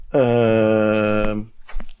What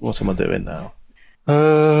am I doing now?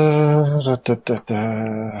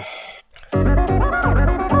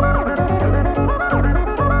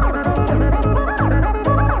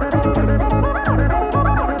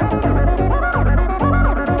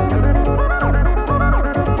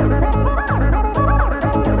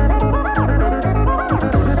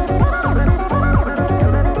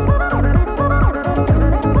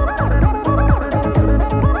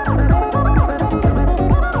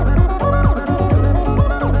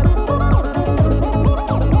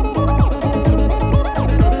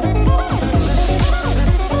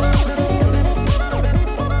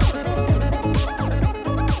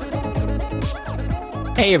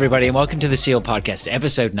 Hey everybody, and welcome to the Seal Podcast,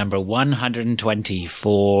 episode number 120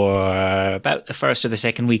 for about the first or the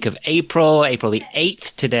second week of April the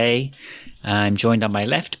 8th today. I'm joined on my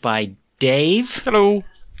left by Dave. Hello.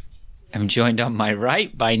 I'm joined on my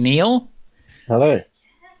right by Neil. Hello.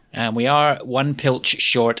 And we are one pilch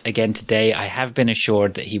short again today. I have been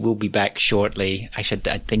assured that he will be back shortly. I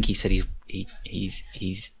think he said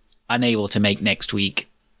he's unable to make next week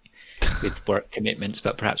with work commitments,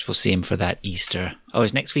 but perhaps we'll see him for that Easter. Oh,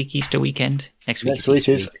 is next week Easter weekend? Next week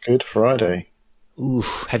is Good Friday. Ooh,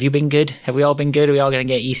 have you been good? Have we all been good? Are we all going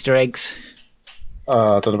to get Easter eggs?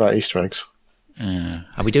 I don't know about Easter eggs.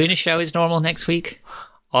 Are we doing a show as normal next week?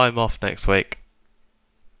 I'm off next week.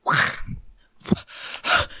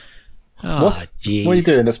 Oh, jeez. What are you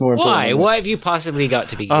doing that's more important? Why? What have you possibly got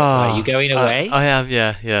to be good? Are you going away? I am,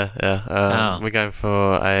 yeah. We're going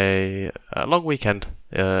for a long weekend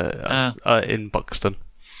in Buxton.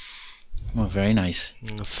 Oh, very nice.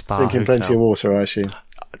 Spa Drinking hotel. plenty of water, I assume.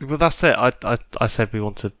 Well, that's it. I said we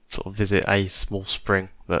want to sort of visit a small spring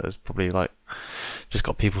that has probably just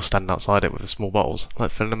got people standing outside it with small bottles,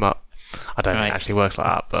 filling them up. I don't think it actually works like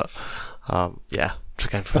that, but yeah.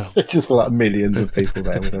 Just going for It's just like millions of people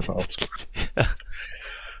there with their bottles. Yeah.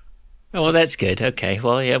 Oh, well, that's good. Okay.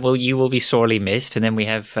 Well, yeah. Well, you will be sorely missed, and then we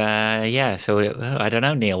have, So I don't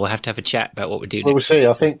know, Neil. We'll have to have a chat about what we're doing. Well, we'll see.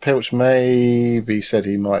 I think Pilch maybe said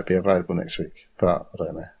he might be available next week, but I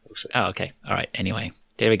don't know. We'll see. Oh, okay. All right. Anyway,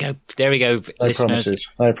 there we go. No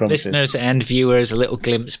promises. No promises. Listeners and viewers, a little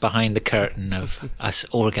glimpse behind the curtain of us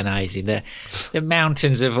organising the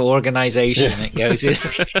mountains of organisation that goes in.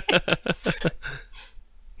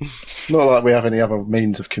 Not like we have any other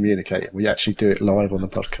means of communicating. We actually do it live on the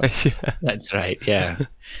podcast. Yeah. That's right. Yeah.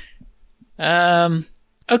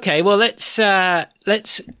 Okay. Well, let's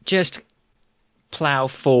just plough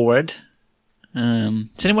forward.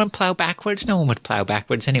 Does anyone plough backwards? No one would plough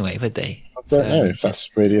backwards anyway, would they? I don't know if that's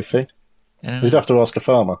really a thing. You'd have to ask a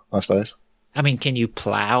farmer, I suppose. I mean, can you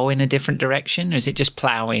plough in a different direction, or is it just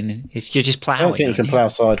ploughing? You're just ploughing. I don't think you can plough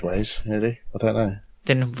sideways, really. I don't know.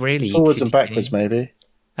 Then really, forwards and backwards, maybe.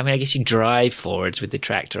 I mean, I guess you drive forwards with the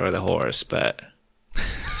tractor or the horse, but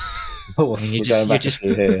We're going back a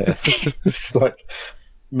few here. It's like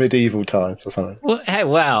medieval times or something.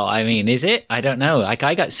 Well, I mean, is it? I don't know. Like,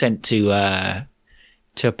 I got sent to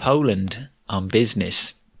Poland on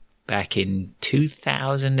business back in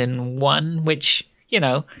 2001, which,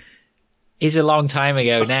 is a long time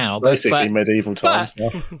ago now. Basically medieval times now.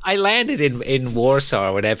 I landed in Warsaw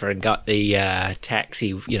or whatever and got the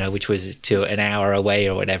taxi, which was to an hour away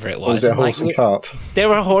or whatever it was. Was it a horse and cart? There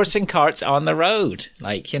were horse and carts on the road.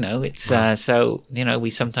 It's so, we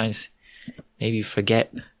sometimes maybe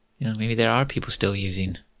forget, maybe there are people still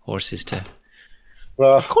using horses to...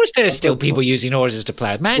 Well, of course there's still people using horses to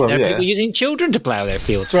plough. Man, there are people using children to plough their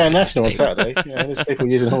fields. Grand National on Saturday. There's people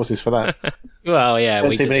using horses for that. Well, yeah.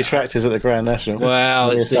 Don't see many tractors at the Grand National. Well,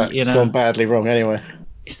 it's gone badly wrong anyway.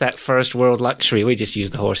 It's that first world luxury. We just use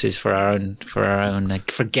the horses for our own,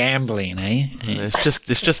 for gambling, eh? It's just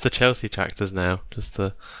the Chelsea tractors now. Just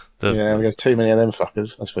the. Yeah, we got too many of them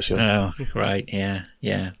fuckers. That's for sure. Oh, right. Yeah.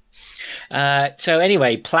 So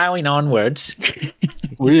anyway, ploughing onwards.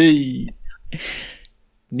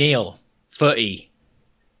 Neil, footy.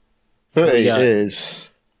 Footy is.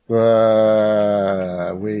 I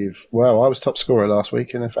was top scorer last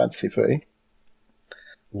week in a fantasy footy.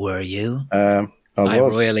 Were you? I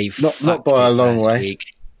was. Really not by a long way. Week.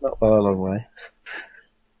 Not by a long way.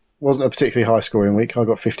 Wasn't a particularly high scoring week. I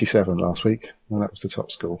got 57 last week, and that was the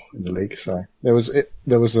top score in the league. So there was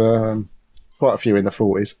quite a few in the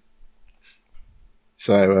 40s.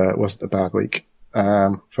 So it wasn't a bad week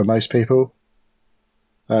for most people.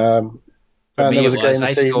 And there was a game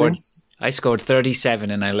this evening. I scored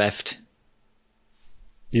 37 and I left.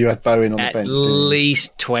 You had Bowen on the bench. At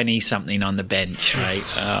least 20-something on the bench, right?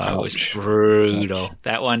 Oh, it was brutal.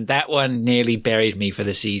 Ouch. That one nearly buried me for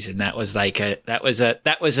the season. That was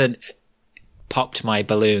popped my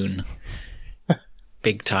balloon.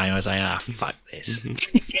 big time. I was like, fuck this.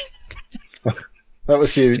 That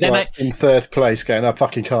was you in third place going, I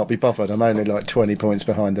fucking can't be bothered. I'm only like 20 points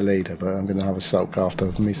behind the leader, but I'm going to have a sulk after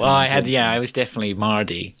missing. Well, I was definitely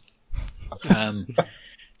Mardy.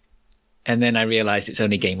 And then I realized it's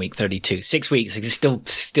only game week 32. 6 weeks, I can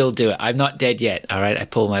still do it. I'm not dead yet. All right, I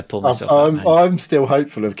pull myself up. I'm still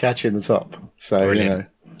hopeful of catching the top. So, Brilliant.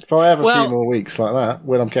 If I have a few more weeks like that,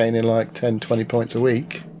 when I'm gaining like 10, 20 points a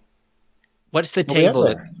week. What's the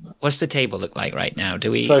table? What's the table look like right now?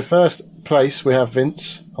 So first place, we have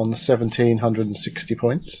Vince on 1,760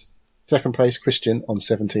 points. Second place, Christian on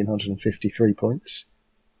 1,753 points.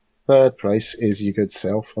 Third place is your good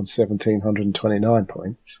self on 1,729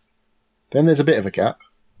 points. Then there's a bit of a gap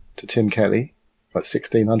to Tim Kelly, like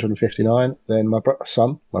 1,659. Then my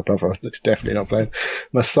brother, it's definitely not playing.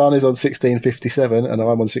 My son is on 1,657 and I'm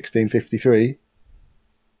on 1,653.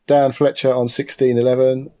 Dan Fletcher on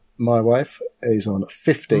 1,611. My wife is on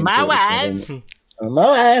 1,547. My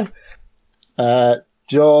wife!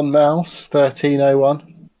 John Mouse,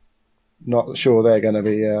 1,301. Not sure they're going to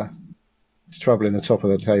be trouble in the top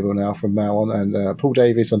of the table now from now on. And Paul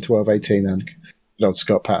Davies on 1,218 and Lord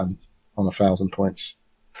Scott Patton on 1,000 points.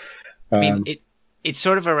 I mean, it's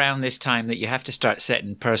sort of around this time that you have to start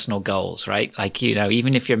setting personal goals, right? Like,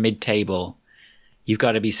 even if you're mid-table, you've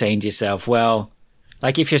got to be saying to yourself, well,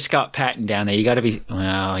 like if you're Scott Patton down there, you got to be,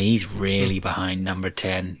 well, he's really behind number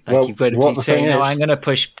 10. Like you've got to be saying, no, I'm going to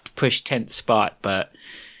push 10th spot, but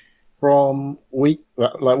from we've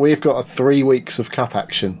got 3 weeks of cup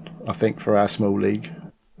action, I think, for our small league.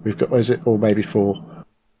 We've got, or maybe 4.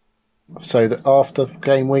 So that after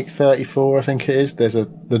game week 34, I think it is, there's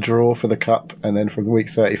the draw for the cup, and then from week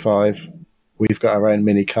 35, we've got our own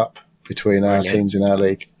mini cup between our teams in our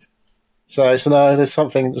league. So no, there's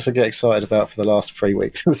something to get excited about for the last 3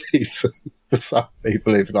 weeks of the season for some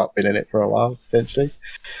people who've not been in it for a while, potentially.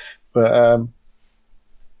 But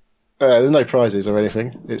there's no prizes or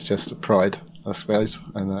anything. It's just pride, I suppose.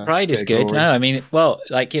 And pride is good. No, I mean, well,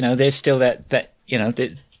 there's still that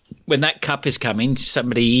when that cup is coming,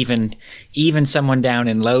 somebody, even someone down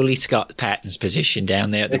in lowly Scott Patton's position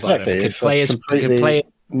down there at the bottom could play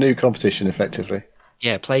new competition effectively.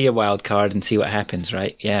 Yeah, play your wild card and see what happens,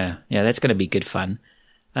 right? Yeah, that's going to be good fun.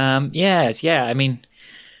 I mean,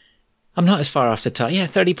 I'm not as far off the top. Yeah,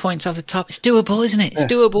 30 points off the top. It's doable, isn't it? It's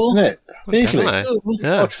doable. Isn't it? Easily.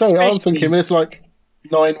 Yeah. Like I say, I'm thinking there's like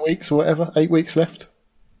 9 weeks or whatever, 8 weeks left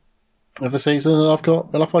of the season,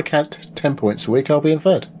 and if I count 10 points a week, I'll be in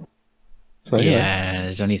third. So,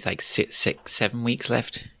 there's only like 7 weeks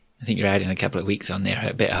left. I think you're adding a couple of weeks on there.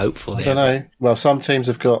 A bit hopeful there. I don't know. Well, some teams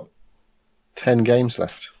have got 10 games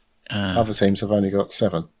left. Other teams have only got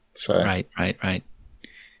 7. So Right.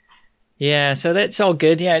 Yeah, so that's all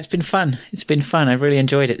good. Yeah, it's been fun. I've really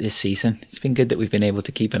enjoyed it this season. It's been good that we've been able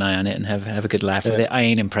to keep an eye on it and have a good laugh with it. I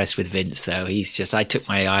ain't impressed with Vince, though. I took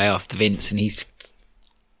my eye off the Vince, and he's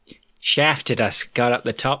shafted us, got up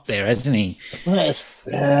the top there, hasn't he? Yes.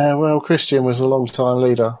 Yeah, well, Christian was a long-time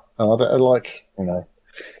leader. I've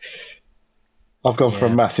gone for a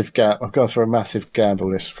massive gap. I've gone for a massive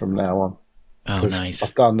gamble list from now on. Oh, nice.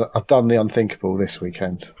 I've done the unthinkable this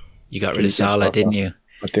weekend. You got rid of Salah, didn't you?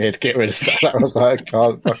 I did get rid of Salah. I was like,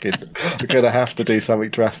 I'm going to have to do something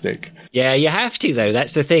drastic. Yeah, you have to, though.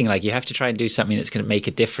 That's the thing. Like, you have to try and do something that's going to make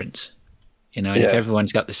a difference. And if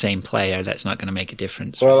everyone's got the same player, that's not going to make a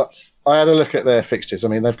difference. Well, I had a look at their fixtures. I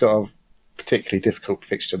mean, they've got a particularly difficult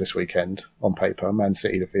fixture this weekend on paper. Man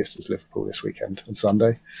City versus Liverpool this weekend on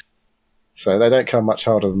Sunday. So they don't come much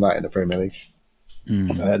harder than that in the Premier League.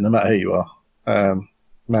 No matter who you are.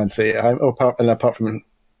 Man City at home, apart from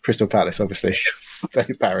Crystal Palace, obviously. They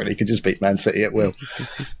apparently could just beat Man City at will.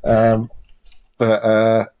 So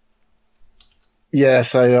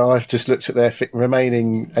I've just looked at their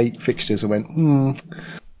remaining 8 fixtures and went,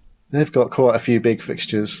 they've got quite a few big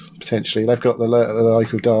fixtures, potentially. They've got the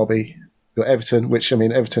local derby. They've got Everton, which, I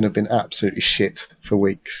mean, Everton have been absolutely shit for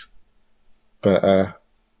weeks. But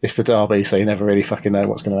it's the derby, so you never really fucking know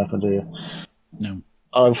what's going to happen, do you? No.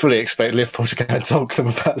 I fully expect Liverpool to go and talk them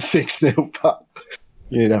about 6-0, but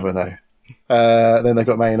you never know. Then they've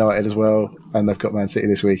got Man United as well, and they've got Man City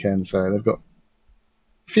this weekend, so they've got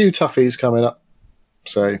a few toughies coming up.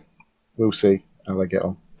 So we'll see how they get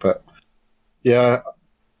on. But yeah,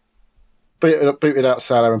 booted out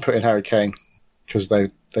Salah and put in Harry Kane because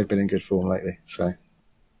they've been in good form lately. So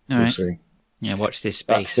we'll see. Yeah, watch this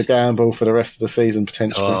space. That's the gamble for the rest of the season,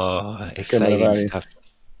 potentially. Oh, exciting stuff.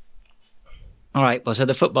 All right, well, so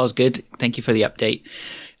the football's good. Thank you for the update.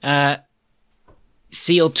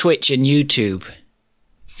 Seal Twitch and YouTube.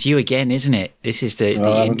 It's you again, isn't it? This is the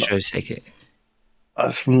intro segment.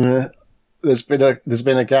 there's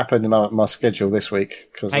been a gap in my schedule this week.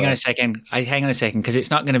 Hang on a second, because it's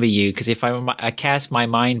not going to be you. Because if I cast my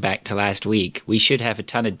mind back to last week, we should have a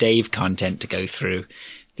ton of Dave content to go through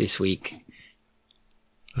this week.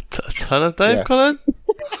 A ton of Dave content?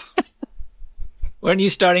 Weren't you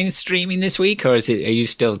starting streaming this week, or is it? Are you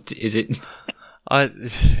still? Is it?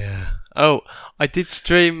 Oh, I did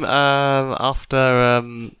stream after.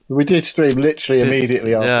 We did stream literally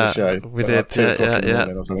immediately after the show. We did.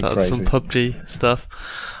 That was some PUBG stuff.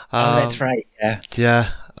 Oh, that's right.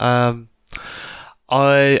 Yeah. I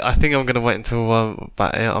think I'm gonna wait until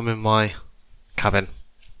I'm in my cabin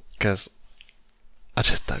because I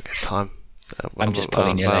just don't get time. I'm just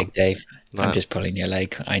pulling your leg, Dave. No. I'm just pulling your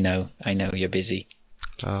leg. I know you're busy.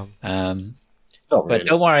 Not really. But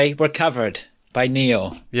don't worry, we're covered by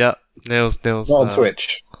Neil. Yeah, Neil's not on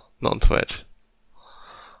Twitch. Not on Twitch.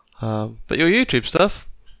 But your YouTube stuff,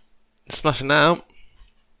 smashing that out.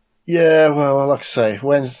 Yeah, well, like I say,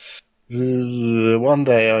 one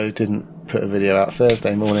day I didn't put a video out.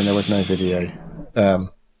 Thursday morning there was no video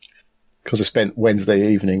because I spent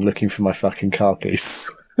Wednesday evening looking for my fucking car keys.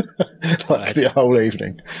 The whole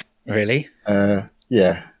evening. Really?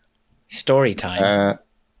 Yeah. Story time.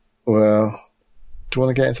 Well, do you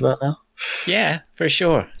want to get into that now? Yeah, for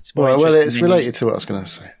sure. It's related to what I was going to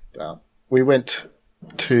say. We went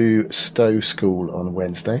to Stowe School on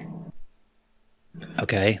Wednesday.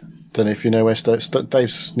 Okay. Don't know if you know where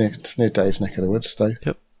Dave's near Dave's neck of the woods, Stowe.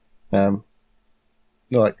 Yep.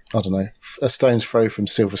 Like, I don't know, a stone's throw from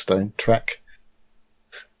Silverstone track.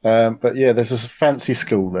 But yeah, there's this fancy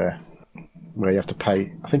school there where you have to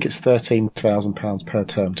pay, I think it's £13,000 per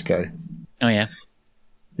term to go. Oh, yeah.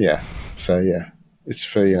 Yeah. So, yeah. It's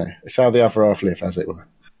for, it's how the other half live, as it were.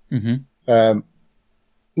 Mm-hmm.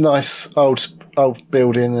 Nice old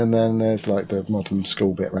building, and then there's like the modern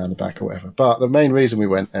school bit around the back or whatever. But the main reason we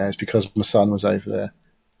went there is because my son was over there.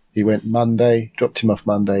 He went Monday, dropped him off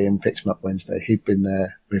Monday and picked him up Wednesday. He'd been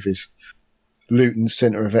there with his Luton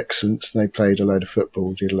Centre of Excellence, and they played a load of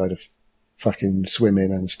football, did a load of fucking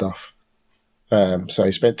swimming and stuff. So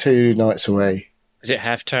he spent 2 nights away. Is it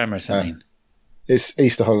half term or something? It's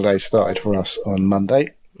Easter holidays started for us on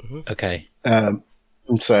Monday. Mm-hmm. Okay. And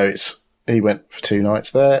so he went for 2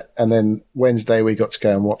 nights there, and then Wednesday we got to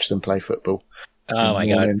go and watch them play football. Oh my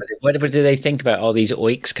God. What do they think about all these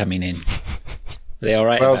oiks coming in? Are they all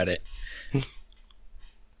right about it?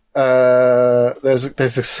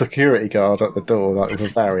 There's a security guard at the door, like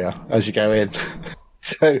with a barrier as you go in.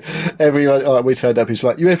 So everyone, we turned up. He's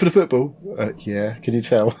like, "You here for the football?" Yeah. Can you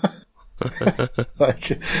tell?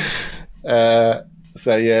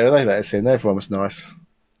 So yeah, they let us in. Everyone was nice.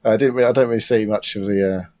 I don't really see much of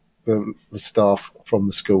the staff from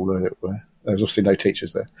the school. There was obviously no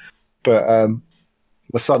teachers there, but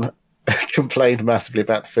my son complained massively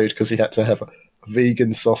about the food because he had to have a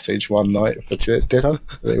vegan sausage one night for dinner.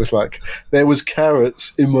 It was like, there was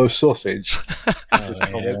carrots in my sausage.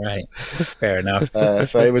 Right. Fair enough.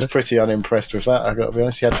 So he was pretty unimpressed with that, I've got to be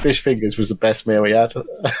honest. He had fish fingers, was the best meal he had,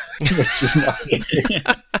 which was nothing.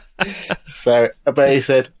 So, but he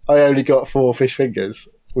said, I only got 4 fish fingers,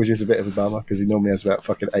 which is a bit of a bummer because he normally has about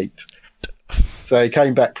fucking 8. So he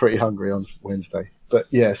came back pretty hungry on Wednesday. But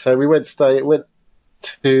yeah, so we went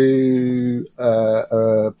to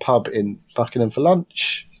a pub in Buckingham for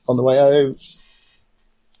lunch on the way home.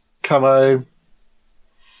 Come home,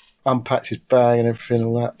 unpacked his bag and everything,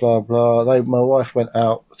 all that, blah, blah. My wife went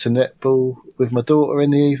out to netball with my daughter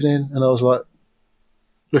in the evening, and I was like,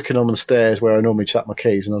 looking on the stairs where I normally chuck my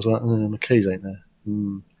keys, and I was like, my keys ain't there.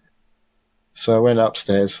 So I went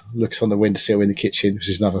upstairs, looked on the windowsill in the kitchen, which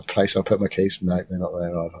is another place I put my keys. No, they're not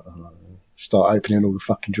there either. Start opening all the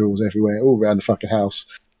fucking drawers everywhere, all around the fucking house,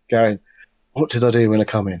 going, what did I do when I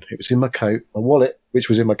come in? It was in my coat. My wallet, which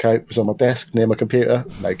was in my coat, was on my desk near my computer.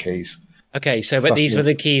 No keys. Okay, so but these were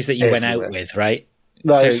the keys that you everywhere. went out with, right?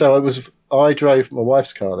 No, so I drove my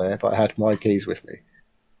wife's car there, but I had my keys with me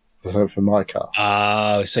for my car.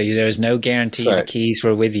 Oh, so there was no guarantee the keys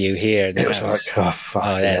were with you here. It was like, oh, fuck.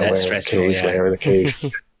 Oh, that's stressful. Where are the keys?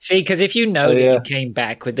 See, because if you know that you came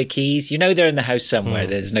back with the keys, you know they're in the house somewhere.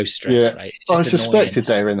 There's no stress, right? It's just I suspected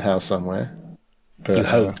they were in the house somewhere. But, you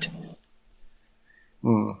hoped.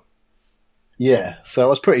 Yeah, so I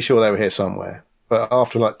was pretty sure they were here somewhere. But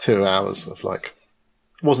after like 2 hours of like,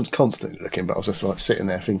 I wasn't constantly looking, but I was just like sitting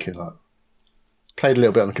there thinking, like, played a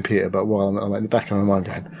little bit on the computer, but while I'm in the back of my mind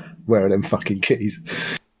going, where are them fucking keys?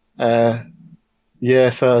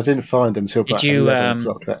 Yeah, so I didn't find them until about 11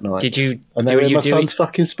 o'clock that night. And they were in my son's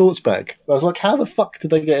fucking sports bag. I was like, how the fuck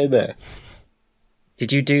did they get in there?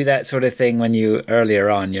 Did you do that sort of thing when you,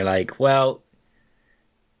 earlier on, you're like, well,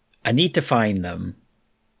 I need to find them,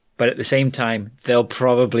 but at the same time, they'll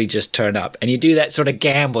probably just turn up. And you do that sort of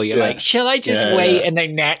gamble. You're like, shall I just wait? Yeah. And they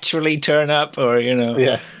naturally turn up, or,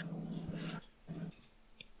 Yeah.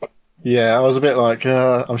 Yeah, I was a bit like,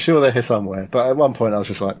 I'm sure they're here somewhere. But at one point I was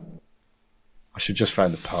just like, I should just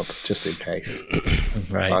phone the pub, just in case.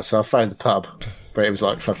 Right. So I phoned the pub, but it was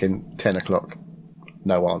like fucking 10 o'clock.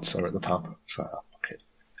 No answer at the pub. So, okay.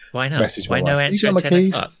 Why not? Why no answer at 10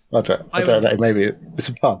 o'clock? I don't know. Maybe it's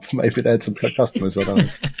a pub. Maybe they had some customers. I don't know.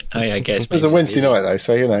 Oh, yeah, I guess. It was a Wednesday night, though,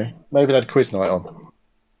 so, maybe they had quiz night on.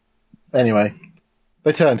 Anyway,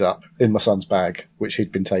 they turned up in my son's bag, which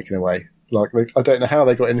he'd been taken away. Like, I don't know how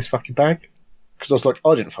they got in this fucking bag, because I was like,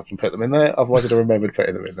 I didn't fucking put them in there. Otherwise, I'd have remembered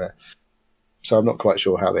putting them in there. So I'm not quite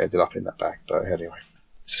sure how they ended up in that bag. But anyway,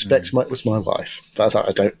 suspects it was my wife. But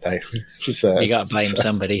I don't know. Just, you got to blame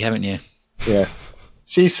somebody, haven't you? Yeah.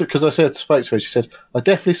 Because I spoke to her, she said, I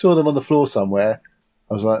definitely saw them on the floor somewhere.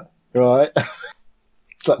 I was like, right.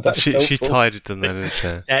 Like, she tidied them then, didn't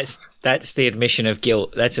she? That's the admission of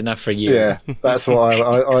guilt. That's enough for you. Yeah, that's why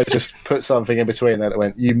I just put something in between there that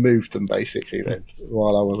went, you moved them basically then,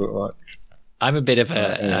 while I wasn't like. I'm a bit of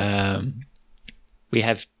a. We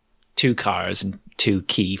have 2 cars and 2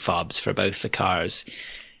 key fobs for both the cars,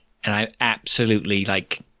 and I absolutely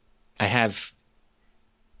I have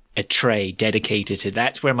a tray dedicated to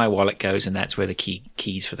that's where my wallet goes, and that's where the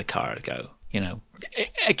keys for the car go.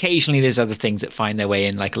 Occasionally there's other things that find their way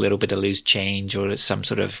in, like a little bit of loose change or some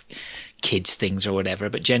sort of kids things or whatever.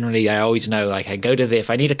 But generally, I always know, I go to if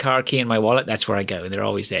I need a car key in my wallet, that's where I go, and they're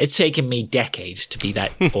always there. It's taken me decades to be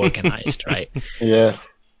that organized, right? Yeah.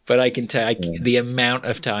 But I can tell the amount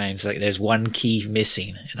of times there's one key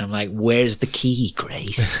missing, and I'm like, "Where's the key,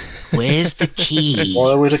 Grace? Where's the key?"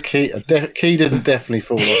 Why would a key? Key didn't definitely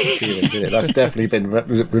fall off a human, did it? That's definitely been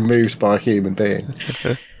removed by a human being.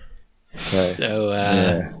 But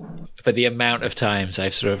the amount of times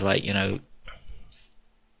I've sort of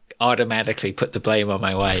automatically put the blame on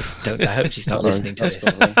my wife. I hope she's not listening to this.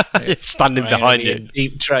 Standing behind you,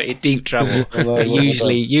 deep trouble. But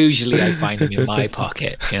usually I find them in my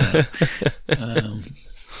pocket.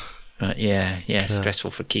 But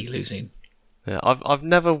stressful for key losing. Yeah, I've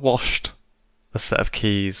never washed a set of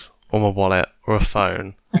keys or my wallet or a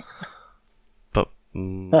phone, but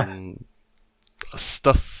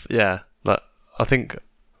stuff. Yeah, but I think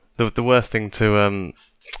the worst thing to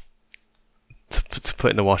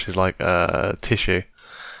put in the wash is tissue.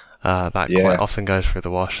 That quite often goes through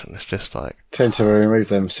the wash, and it's just tend to remove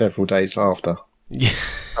them several days after. Yeah,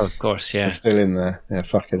 of course, yeah. It's still in there. Yeah,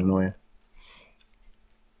 fucking annoying.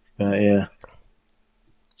 Yeah.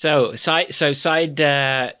 So side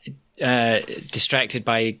distracted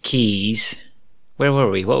by keys. Where were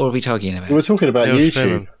we? What were we talking about? We were talking about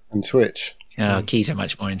YouTube and Twitch. Oh, keys are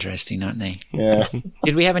much more interesting, aren't they? Yeah.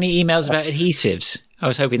 Did we have any emails about adhesives? I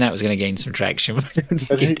was hoping that was going to gain some traction.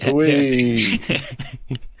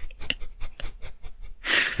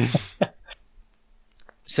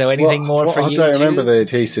 So anything more for you? I don't remember the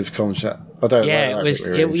adhesive contract. I don't. Yeah, it was.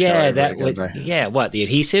 What the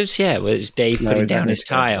adhesives? Yeah, it was Dave putting down his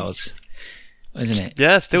tiles, wasn't it?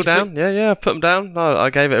 Yeah, still down. Yeah, put them down. No, I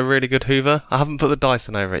gave it a really good hoover. I haven't put the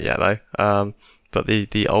Dyson over it yet though. But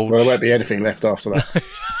the old. Well, there won't be anything left after that.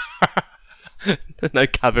 No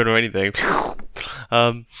cabin or anything.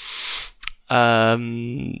 No,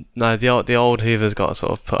 the old Hoover's got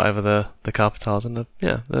sort of put over the carpet tiles, and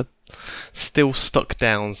they're still stuck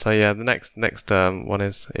down. So yeah, the next one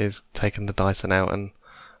is taking the Dyson out and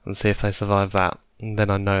see if they survive that, and then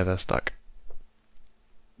I know they're stuck.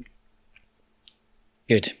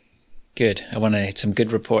 Good. I want some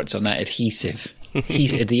good reports on that adhesive.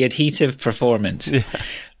 The adhesive performance.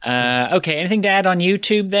 Yeah. Okay, anything to add on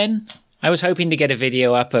YouTube then? I was hoping to get a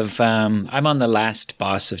video up of I'm on the last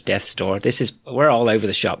boss of Death's Door. We're all over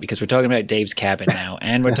the shop because we're talking about Dave's Cabin now,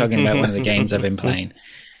 and we're talking about one of the games I've been playing.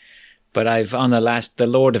 But the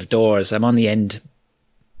Lord of Doors. I'm on the end.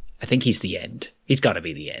 I think he's the end. He's got to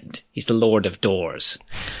be the end. He's the Lord of Doors.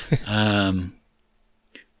 But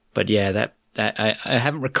yeah, that I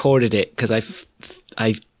haven't recorded it because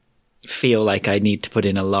I feel like I need to put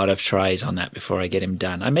in a lot of tries on that before I get him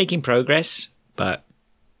done. I'm making progress, but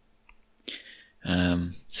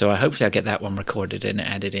so hopefully I'll get that one recorded and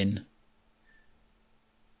added in.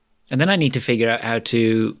 And then I need to figure out how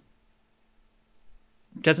to.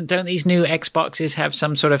 Don't these new Xboxes have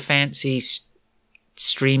some sort of fancy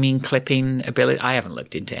streaming clipping ability? I haven't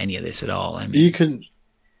looked into any of this at all. I mean,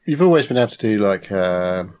 you've always been able to do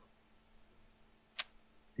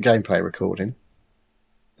gameplay recording.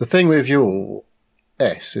 The thing with your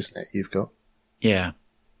S, isn't it? You've got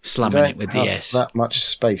slumming it with the S. That much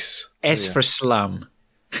space. S for slum.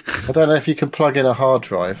 I don't know if you can plug in a hard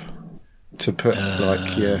drive to put I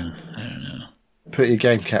don't know. put your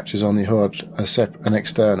game captures on the hard an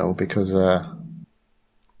external because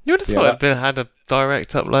You would have thought it had a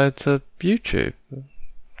direct upload to YouTube.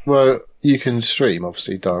 well, you can stream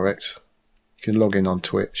obviously direct. You can log in on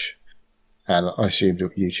Twitch, and I assume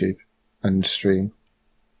YouTube and stream.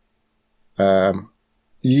 You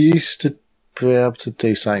used to be able to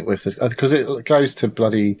do something with this because it goes to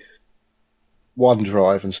bloody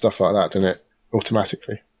OneDrive and stuff like that, doesn't it?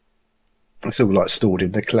 Automatically, it's all like stored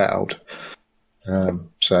in the cloud.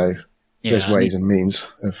 So there's ways and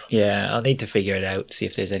means of. Yeah, I'll need to figure it out, see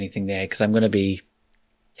if there's anything there, because I'm going to be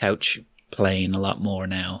couch playing a lot more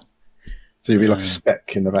now. So you'd be like a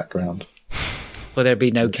speck in the background. Well, there'd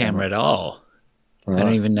be no camera at all. Right. I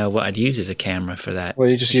don't even know what I'd use as a camera for that. Well,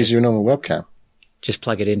 you just use your normal webcam. Just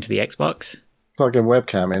plug it into the Xbox? Plug a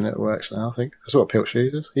webcam in, it works now, I think. That's what Pilch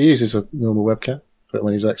uses. He uses a normal webcam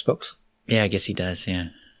when he's Xbox. Yeah, I guess he does, yeah.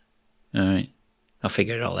 All right. I'll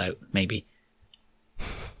figure it all out, maybe.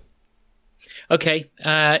 Okay.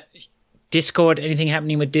 Discord, anything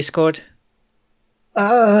happening with Discord?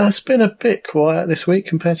 It's been a bit quiet this week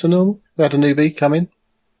compared to normal. We had a newbie come in,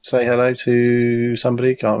 say hello to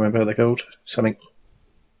somebody, can't remember what they're called. Something,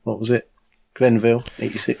 what was it? Glenville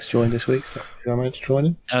 86 joined this week. So I managed to join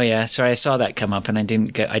in. Oh yeah, sorry, I saw that come up and I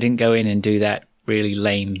didn't go in and do that really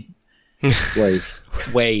lame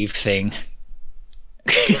wave thing.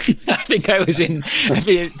 I think I was in.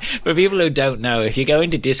 For people who don't know, if you go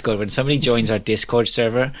into Discord, when somebody joins our Discord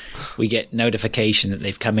server, we get notification that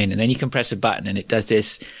they've come in, and then you can press a button and it does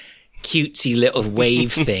this cutesy little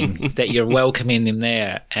wave thing that you're welcoming them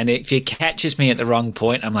there. And if it catches me at the wrong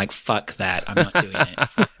point, I'm like, fuck that, I'm not doing it.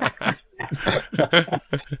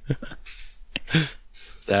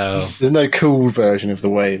 So there's no cool version of the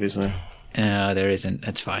wave, is there? No, there isn't.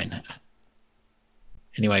 That's fine.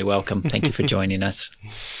 Anyway, welcome. Thank you for joining us.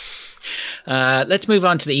 Let's move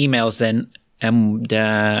on to the emails then. And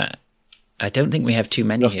I don't think we have too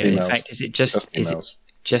many here. Emails. In fact, is it just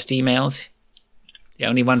emails? The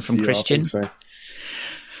only one from Christian? So.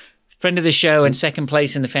 Friend of the show and second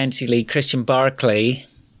place in the Fantasy League, Christian Barclay,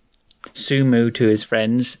 Sumu to his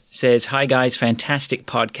friends, says, "Hi guys, fantastic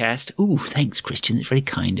podcast." Ooh, thanks, Christian. It's very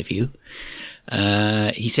kind of you.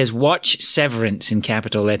 He says, "Watch Severance in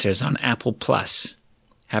capital letters on Apple Plus.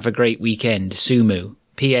 Have a great weekend, Sumu.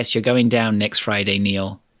 P.S. You're going down next Friday,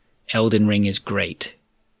 Neil. Elden Ring is great."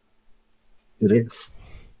 It is.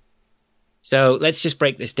 So let's just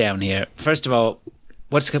break this down here. First of all,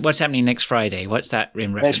 what's happening next Friday? What's that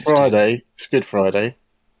in reference to? Next Friday, it's Good Friday,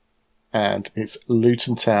 and it's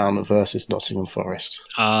Luton Town versus Nottingham Forest.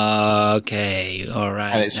 Okay, all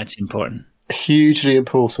right. And that's important. A hugely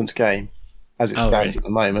important game. As it stands at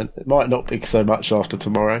the moment. It might not be so much after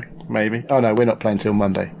tomorrow, maybe. Oh, no, we're not playing till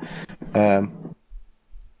Monday.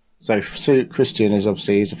 So Christian is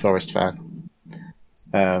obviously, he's a Forest fan.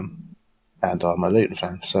 And I'm a Luton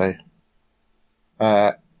fan. So,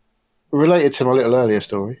 related to my little earlier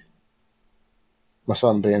story, my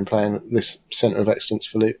son playing this Centre of Excellence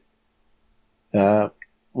for Luton,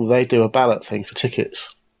 they do a ballot thing for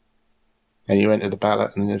tickets. And you enter the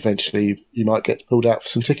ballot and then eventually you might get pulled out for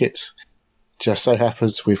some tickets. Just so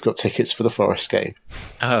happens we've got tickets for the Forest game.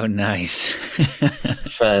 Oh, nice.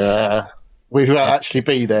 So we will actually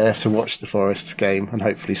be there to watch the Forest game and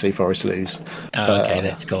hopefully see Forest lose. Oh, okay,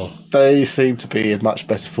 that's cool. They seem to be in much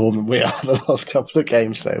better form than we are the last couple of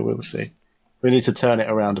games, so we'll see. We need to turn it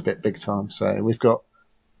around a bit big time. So we've got...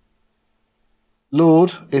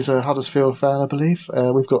 Lord is a Huddersfield fan, I believe.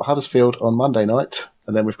 We've got Huddersfield on Monday night,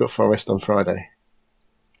 and then we've got Forest on Friday.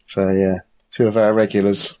 So, yeah, two of our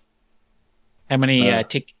regulars... How many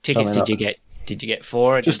tickets did you get? Did you get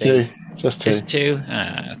 4? Just two. Just two?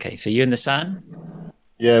 Okay, so you and the son?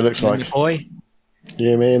 Yeah, it looks like. And the boy?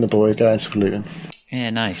 Yeah, me and the boy going to Luton. Yeah,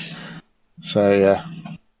 nice. So, yeah,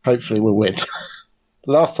 hopefully we'll win.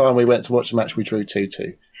 The last time we went to watch a match, we drew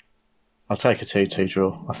 2-2. I'll take a 2-2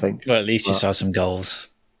 draw, I think. Well, at least you saw some goals.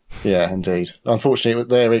 Yeah, indeed. Unfortunately,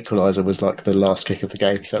 their equaliser was like the last kick of the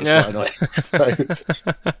game, so it was quite annoying.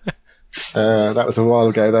 That was a while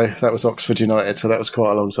ago, though. That was Oxford United, so that was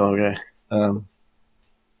quite a long time ago.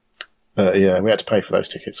 But yeah, we had to pay for those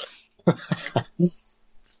tickets.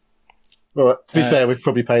 Well, to be fair, we've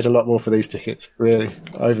probably paid a lot more for these tickets, really,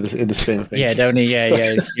 in the scheme of things. Yeah, don't you?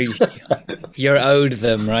 Yeah. You're owed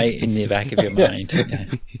them, right, in the back of your mind. Yeah.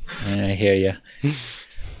 I hear you.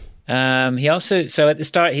 He also, so at the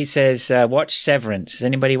start he says, watch Severance. Has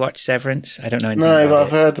anybody watched Severance? I don't know anything about but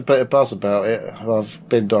I've heard a bit of buzz about it. I've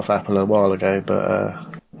binned off Apple a while ago,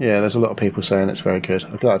 but yeah, there's a lot of people saying it's very good.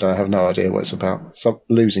 I have no idea what it's about.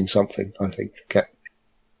 Losing something, I think. Okay.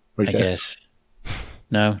 I guess.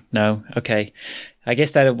 No. Okay. I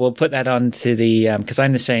guess that we'll put that on to the because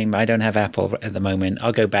I'm the same. I don't have Apple at the moment.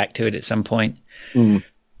 I'll go back to it at some point when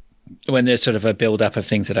there's sort of a build up of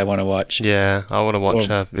things that I want to watch. Yeah, I want to watch.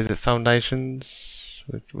 Is it Foundations?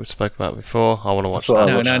 We spoke about before. I want to watch that.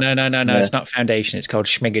 No. Yeah. It's not Foundation. It's called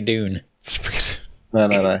Schmigadoon. No.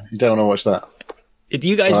 You don't want to watch that. Did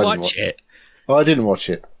you guys watch it? Oh, I didn't watch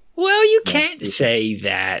it. Well, you can't say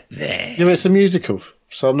that then. Yeah, but it's a musical,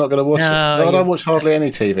 so I'm not going to watch it. I don't watch hardly any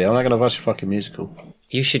TV. I'm not going to watch a fucking musical.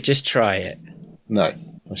 You should just try it. No,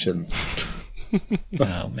 I shouldn't.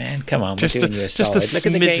 Oh man, come on, we're doing you a solid. Look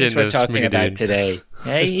at the games we're talking about today.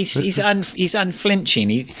 Hey, he's unflinching.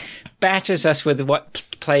 He batters us with what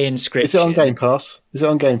playing script. Is it on Game Pass?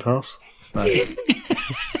 No.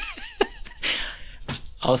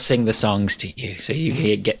 I'll sing the songs to you, so you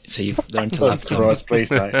learn to love them. Christ, please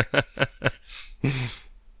don't.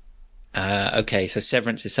 Okay, so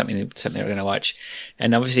Severance is something we're going to watch,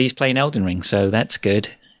 and obviously he's playing Elden Ring, so that's good.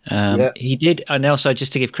 He did, and also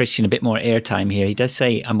just to give Christian a bit more airtime here, he does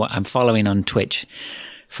say I'm following on Twitch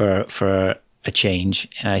for a change.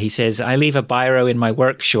 He says I leave a biro in my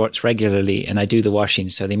work shorts regularly, and I do the washing,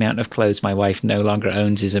 so the amount of clothes my wife no longer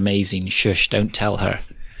owns is amazing. Shush, don't tell her.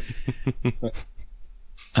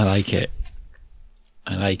 I like it.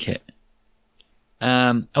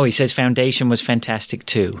 He says Foundation was fantastic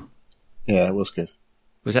too. Yeah, it was good.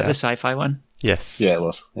 Was that the sci-fi one? Yes. Yeah, it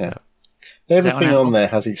was. Yeah. Everything on there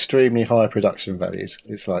has extremely high production values.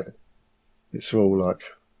 It's all like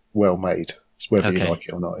well made. It's whether you like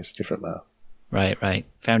it or not. It's a different matter. Right.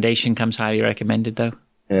 Foundation comes highly recommended though.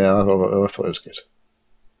 Yeah, I thought it was good.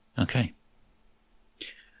 Okay.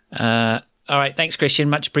 All right, thanks, Christian.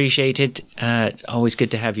 Much appreciated. Always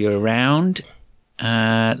good to have you around.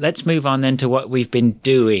 Let's move on then to what we've been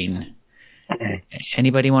doing.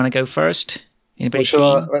 Anybody want to go first? Anybody?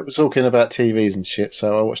 I was talking about TVs and shit,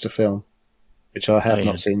 so I watched a film which I have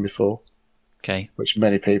not seen before. Okay. Which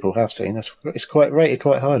many people have seen. It's quite rated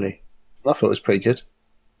quite highly. I thought it was pretty good.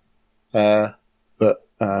 But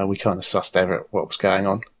we kind of sussed out what was going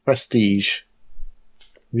on. Prestige.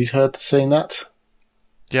 Have you seen that?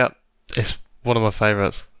 Yeah. It's one of my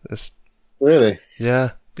favourites. Really?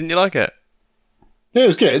 Yeah. Didn't you like it? Yeah, it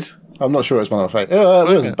was good. I'm not sure it was one of my favourites.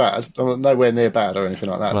 It wasn't bad. I'm nowhere near bad or anything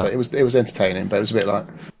like that. Right. But it was entertaining. But it was a bit like,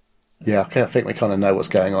 I think we kind of know what's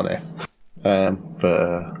going on here.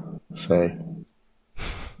 But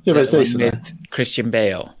it's decent. Christian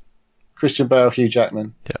Bale, Hugh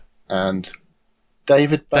Jackman, and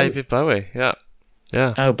David Bowie. David Bowie, yeah.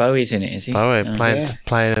 Oh, Bowie's in it, is he? Bowie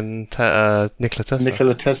playing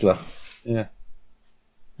Nikola Tesla. Yeah.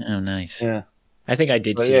 Oh, nice. Yeah. I think I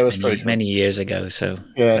did see it many years ago, so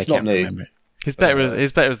it's not new. Remember. He's better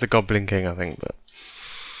as the Goblin King, I think. But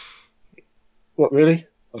what, really?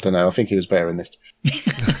 I don't know. I think he was better in this.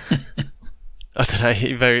 I don't know.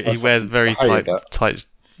 He wears very tight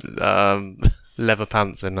leather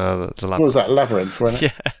pants in the Labyrinth. What was that, Labyrinth? Wasn't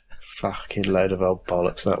it? Yeah. Fucking load of old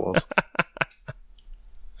bollocks that was.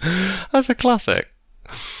 That's a classic.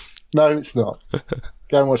 No, it's not.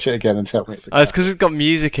 Go and watch it again and tell me it's a classic. It's because it's got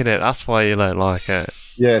music in it. That's why you don't like it.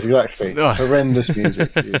 Yes, exactly. Horrendous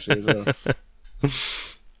music usually as well.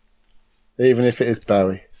 Even if it is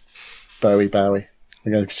Bowie. I'm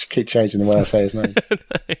going to keep changing the way I say his name.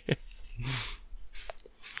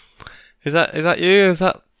 Is that you? Is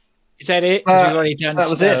that it? Because we've already done that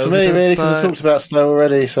was it for me, really, because I talked about Snow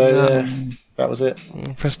already, so that was it.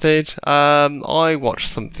 Prestige. I watched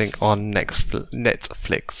something on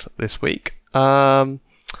Netflix this week.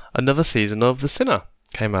 Another season of The Sinner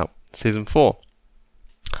came out, season 4.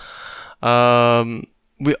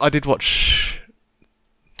 I did watch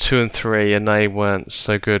 2 and 3, and they weren't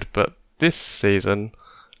so good, but this season,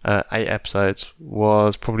 8 episodes,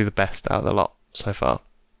 was probably the best out of the lot so far.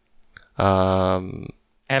 I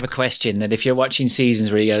have a question that if you're watching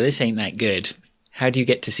seasons where you go, this ain't that good, how do you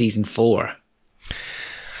get to season 4?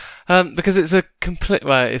 Because it's a complete.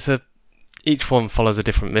 Each one follows a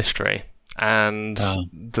different mystery, and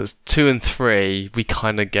there's 2 and 3. We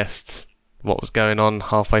kind of guessed what was going on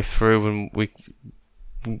halfway through, and we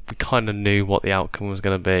kind of knew what the outcome was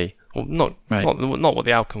going to be. Well, not what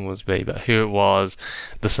the outcome was be, but who it was,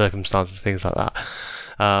 the circumstances, things like that.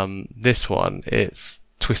 This one, it's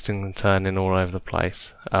twisting and turning all over the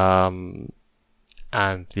place, and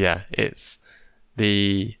it's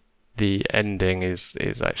the ending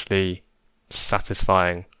is actually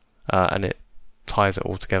satisfying, and it ties it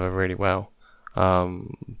all together really well.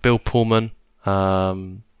 Bill Pullman,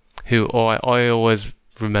 who I always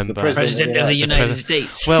remember, the President of the United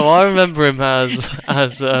States. Well, I remember him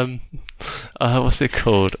as what's it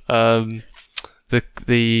called?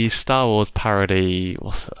 the Star Wars parody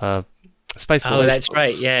was Spaceballs. Oh, that's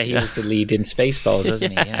right. Yeah, he was the lead in Spaceballs,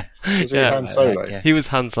 wasn't he? Yeah. Was he Han Solo? Yeah. He was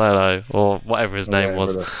Han Solo, or whatever his name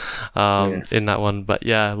was, really. in that one. But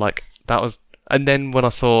yeah, like that was. And then when I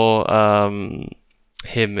saw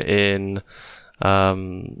him in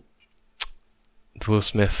the Will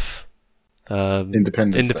Smith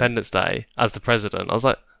Independence Day as the president, I was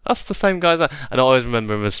like, that's the same guy. And I always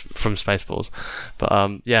remember him as from Spaceballs.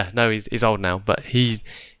 But yeah, no, he's old now, but he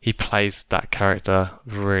plays that character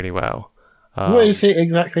really well. What is it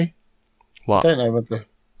exactly? What? I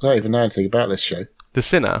don't even know anything about this show. The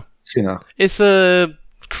Sinner. It's a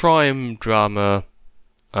crime drama.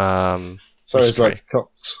 So it's like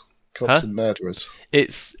cops and murderers.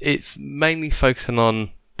 It's mainly focusing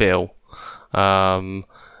on Bill, and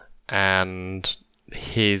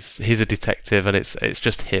he's a detective, and it's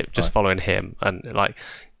just him, following him, and like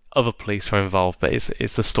other police are involved, but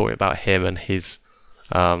it's the story about him and his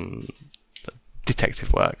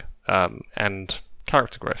detective work, and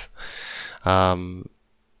character growth, and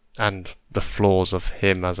the flaws of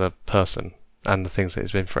him as a person and the things that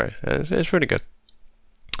he's been through. It's really good.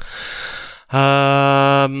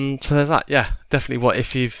 So there's that. Yeah, definitely.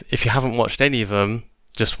 If you haven't watched any of them,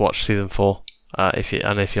 just watch season 4. If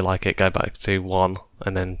you like it, go back to 1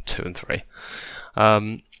 and then 2 and 3.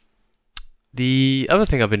 The other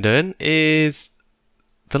thing I've been doing is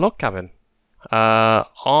the log cabin.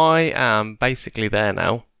 I am basically there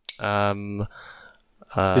now.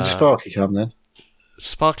 Did Sparky come then?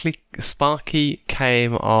 Sparky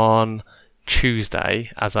came on Tuesday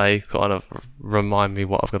as a kind of remind me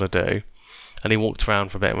what I've got to do. And he walked around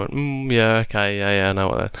for a bit and went, yeah, okay, yeah, I know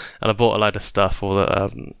what that. And I bought a load of stuff.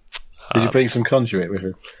 Did you bring some conduit with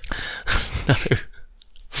him?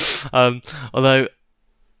 No. Although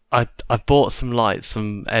I bought some lights,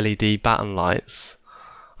 some LED batten lights,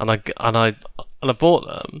 and I bought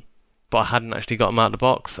them, but I hadn't actually got them out of the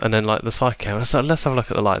box. And then like the Sparky came, and I said, let's have a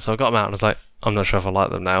look at the lights. So I got them out, and I was like, I'm not sure if I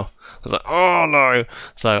like them now. I was like, oh no!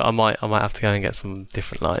 So I might have to go and get some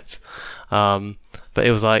different lights. But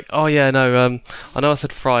it was like, oh yeah, no, I know I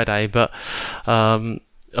said Friday, but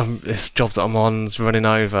this job that I'm on is running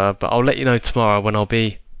over, but I'll let you know tomorrow when I'll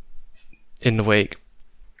be in the week.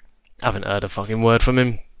 I haven't heard a fucking word from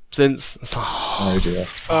him since. It's like, oh dear.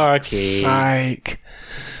 Sparky. Sake.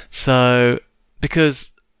 So, because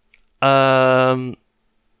I've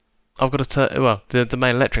got to turn, well, the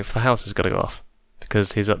main electric for the house has got to go off,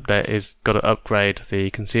 because he's got to upgrade the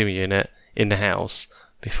consumer unit in the house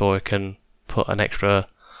before it can put an extra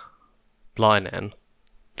line in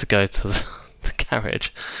to go to the garage.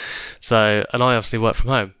 So, and I obviously work from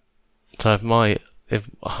home, so if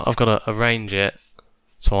I've got to arrange it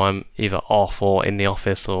so I'm either off or in the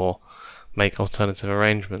office or make alternative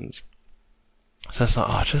arrangements. So it's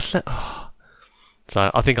like,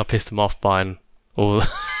 So I think I pissed him off buying all.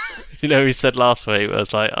 He said last week, I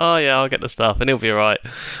was like, oh yeah, I'll get the stuff and he'll be alright.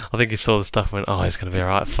 I think he saw the stuff and went, oh, he's going to be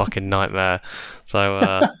alright. Fucking nightmare.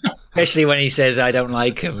 So, especially when he says, I don't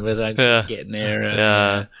like him, but I'm just getting there.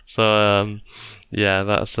 Yeah. So, yeah,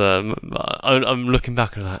 that's, I'm looking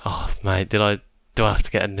back and I'm like, oh mate, do I have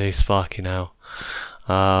to get a new Sparky now?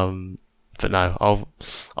 But no,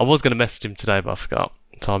 I was going to message him today, but I forgot.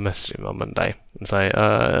 So I'll message him on Monday and say,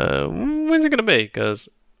 when's it going to be? Because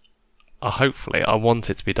hopefully I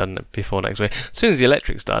want it to be done before next week. As soon as the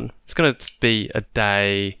electric's done, it's going to be a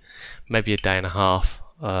day, maybe a day and a half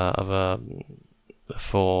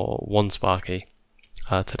for one Sparky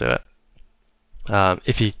to do it.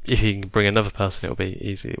 If he can bring another person, it'll be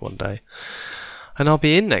easy one day. And I'll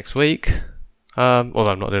be in next week,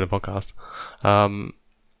 although I'm not doing a podcast.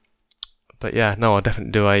 But yeah, no, I'll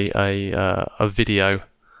definitely do a video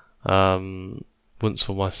once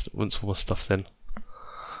all my stuff's in.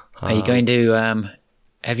 Are you going to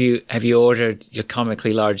have you ordered your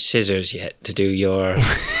comically large scissors yet to do your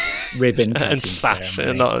ribbon cutting and sash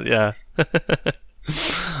ceremony? Yeah.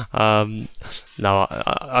 No,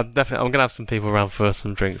 I'm gonna have some people around for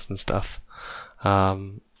some drinks and stuff.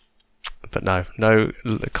 But no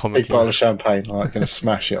comically. Big bottle of champagne, like going to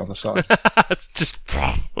smash it on the side. Just.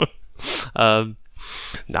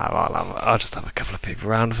 No, I'll just have a couple of people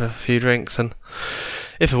around for a few drinks, and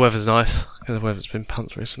if the weather's nice, because the weather's been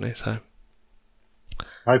pants recently, so.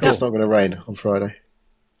 I hope it's not going to rain on Friday.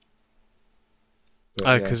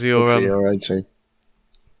 But, because you're your own team.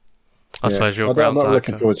 I suppose you're. I'm not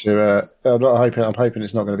looking forward to. I'm hoping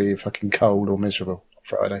it's not going to be fucking cold or miserable on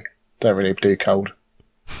Friday. Don't really do cold.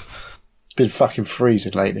 It's been fucking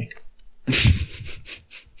freezing lately.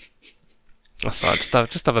 That's all right.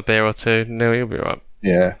 Just have a beer or two. No, you'll be alright.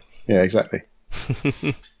 Yeah, exactly.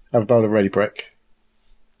 Have a bowl of ready brick.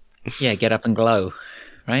 Yeah, get up and glow,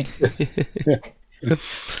 right?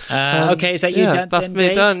 Okay, is that you done? That's then, me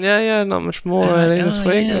Dave? done. Yeah, not much more really this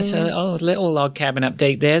week. Yeah, so, little log cabin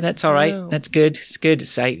update there. That's all right. Yeah. That's good. It's good.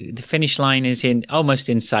 The finish line is almost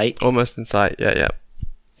in sight. Almost in sight. Yeah.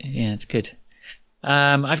 Yeah, it's good.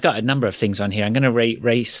 I've got a number of things on here. I'm going to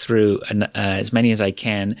race through as many as I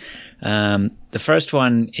can. The first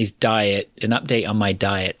one is diet, an update on my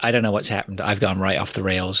diet. I don't know what's happened. I've gone right off the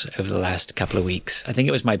rails over the last couple of weeks. I think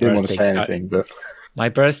it was my Didn't birthday. want to say anything, but My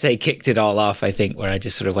birthday kicked it all off, I think, where I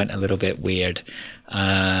just sort of went a little bit weird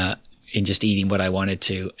in just eating what I wanted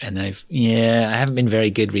to. And I haven't been very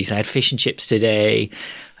good recently. I had fish and chips today.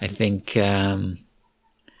 I think I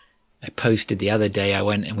posted the other day, I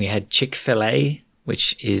went and we had Chick-fil-A,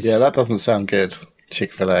 which is... Yeah, that doesn't sound good,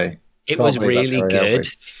 Chick-fil-A. It was really good.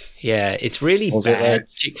 Healthy. Yeah, it's really bad,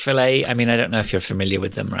 Chick-fil-A. I mean, I don't know if you're familiar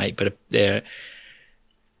with them, right? But they're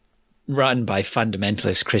run by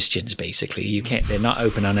fundamentalist Christians, basically. They're not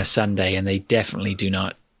open on a Sunday, and they definitely do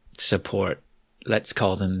not support, let's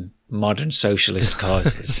call them modern socialist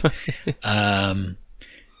causes. I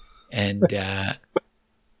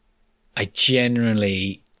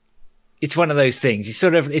generally, it's one of those things.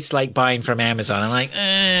 It's like buying from Amazon. I'm like,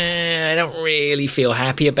 I don't really feel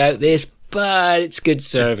happy about this, but it's good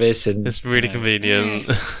service and it's really convenient.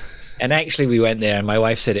 And actually, we went there, and my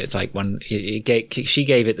wife said it's like she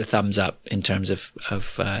gave it the thumbs up in terms of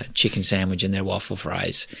chicken sandwich and their waffle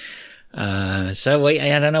fries. So wait,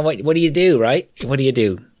 I don't know what do you do, right? What do you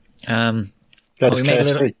do? Go to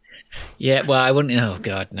KFC. Yeah, well, I wouldn't. Oh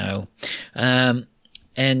God, no. And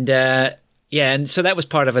so that was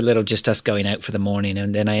part of a little just us going out for the morning,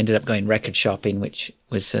 and then I ended up going record shopping, which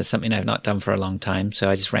was something I've not done for a long time. So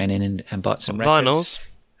I just ran in and bought some records. Vinyls.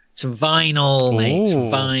 Some vinyl, mate.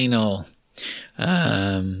 Some vinyl.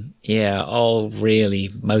 All really,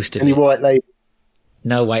 most of it. Any white label?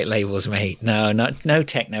 No white labels, mate. No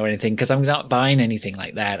techno or anything, because I'm not buying anything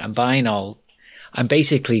like that. I'm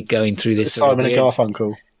basically going through this. Simon and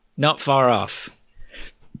Garfunkel. Not far off.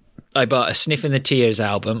 I bought a Sniff in the Tears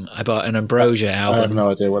album. I bought an Ambrosia album. I have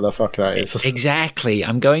no idea what the fuck that is. Exactly.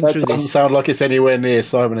 I'm going through this. That doesn't sound like it's anywhere near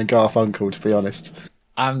Simon and Garfunkel, to be honest.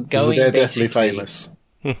 They're definitely famous.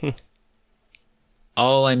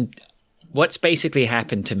 What's basically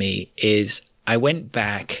happened to me is I went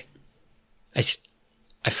back.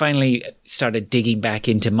 I finally started digging back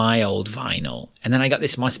into my old vinyl, and then I got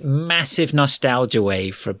this massive nostalgia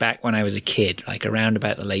wave for back when I was a kid, like around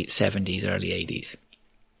about the late 70s, early 80s.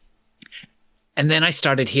 And then I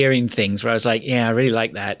started hearing things where I was like, yeah, I really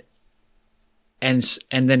like that. And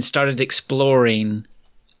then started exploring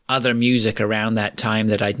other music around that time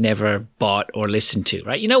that I'd never bought or listened to,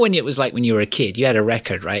 right? You know, when it was like when you were a kid, you had a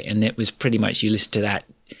record, right? And it was pretty much, you listened to that,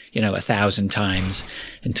 1,000 times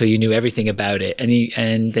until you knew everything about it.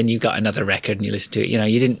 And then you got another record and you listened to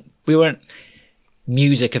it. We weren't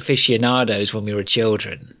music aficionados when we were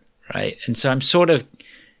children, right? And so I'm sort of,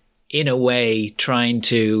 in a way, trying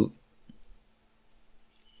to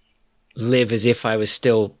live as if I was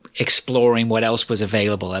still exploring what else was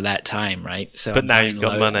available at that time, right? So, but now you've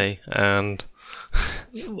got money, and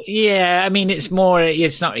yeah, I mean, it's not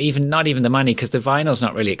even the money, because the vinyl's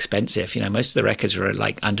not really expensive. Most of the records were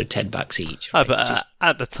like under $10 each. Right? Oh, but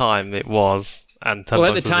at the time it was, and well,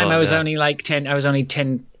 at the time I was only like 10. I was only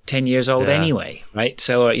 10 years old anyway, right?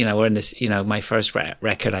 So we're in this. My first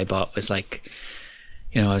record I bought was like,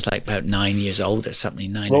 I was like about 9 years old or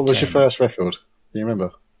something. What was your first record? Do you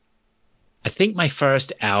remember? I think my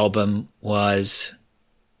first album was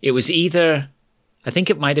either, I think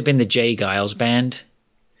it might have been the Jay Giles Band,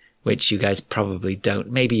 which you guys probably don't.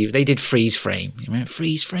 Maybe they did Freeze Frame. You remember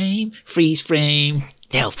Freeze Frame? Freeze Frame.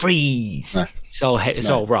 They'll freeze. No. It's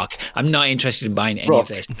all rock. I'm not interested in buying any of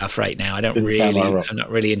their stuff right now. I'm not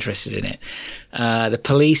really interested in it. The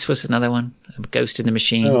Police was another one. Ghost in the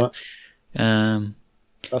Machine. Oh,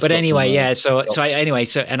 but anyway,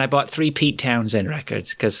 and I bought 3 Pete Townsend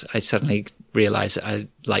records because I suddenly realized that I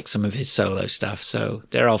like some of his solo stuff. So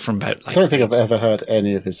they're all from about like. I don't think I've ever heard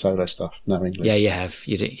any of his solo stuff knowingly. Yeah, you have.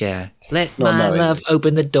 You did. Yeah. Let my love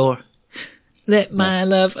open the door. Let my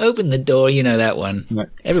love open the door. You know that one. No.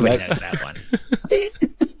 Everybody knows that one.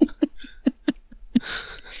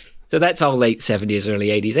 So that's all late 70s, early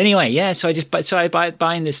 80s. Anyway, yeah. So I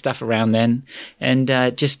buying this stuff around then, and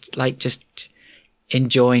just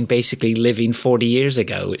enjoying basically living 40 years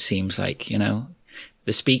ago. It seems like,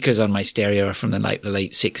 the speakers on my stereo are from the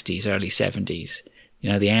late 60s, early 70s.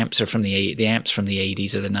 The amps are from the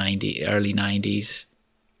 80s or the 90s, early 90s.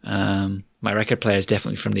 My record player is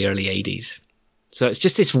definitely from the early 80s. So it's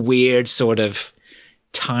just this weird sort of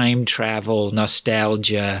time travel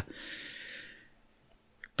nostalgia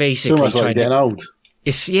basically It's almost like getting old.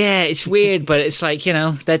 It's weird, but it's like,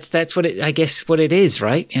 that's what I guess what it is,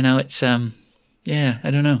 right? It's I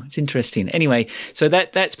don't know. It's interesting. Anyway, so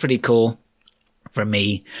that's pretty cool for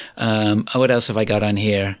me. What else have I got on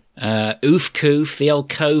here? Oof Koof, the old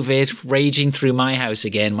COVID raging through my house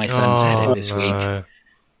again. My son's had it this week.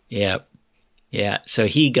 Yeah. Yeah. So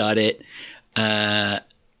he got it.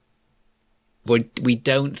 We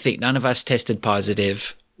don't think, none of us tested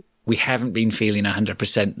positive. We haven't been feeling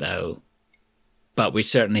 100% though. But we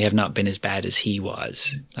certainly have not been as bad as he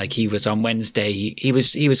was. Like he was on Wednesday. He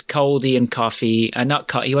was coldy and coughy.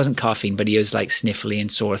 He wasn't coughing, but he was like sniffly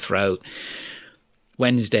and sore throat.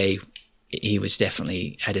 Wednesday, he was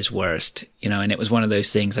definitely at his worst, and it was one of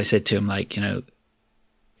those things. I said to him, like, it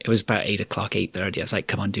was about 8:00, 8:30. I was like,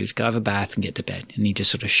 come on, dude, go have a bath and get to bed. And he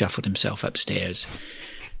just sort of shuffled himself upstairs,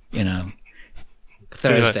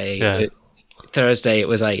 Thursday, it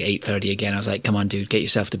was like 8:30 again. I was like, come on, dude, get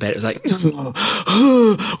yourself to bed. It was like,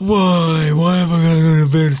 why? Why am I going to go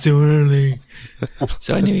to bed so early?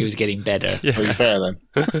 So I knew he was getting better. Yeah. Well, fair then.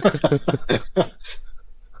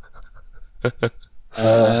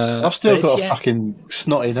 I've still got a fucking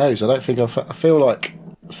snotty nose. I feel like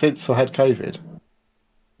since I had COVID,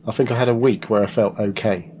 I think I had a week where I felt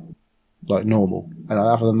okay, like normal. And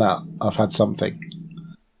other than that, I've had something.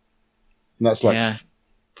 And that's like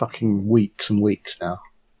fucking weeks and weeks now.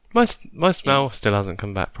 My smell still hasn't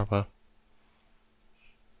come back proper.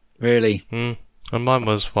 Really? And mine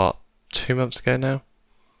was, 2 months ago now?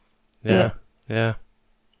 Yeah. Yeah,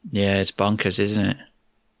 it's bonkers, isn't it?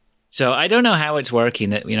 So I don't know how it's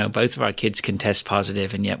working that, both of our kids can test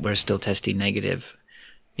positive and yet we're still testing negative,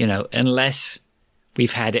 unless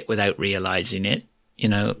we've had it without realizing it,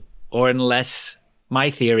 or unless my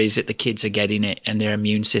theory is that the kids are getting it and their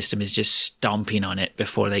immune system is just stomping on it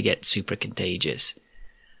before they get super contagious.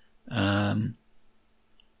 I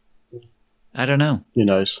don't know. Who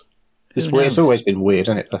knows? It's weird. It's always been weird,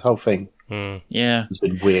 hasn't it? The whole thing. Yeah. It's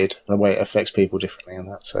been weird, the way it affects people differently and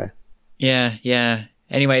that, so. Yeah.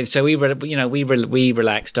 Anyway, so we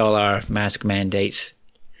relaxed all our mask mandates,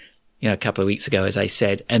 a couple of weeks ago, as I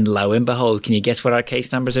said, and lo and behold, can you guess what our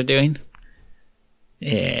case numbers are doing?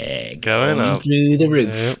 Yeah, going up through the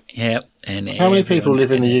roof. Yep. And how many people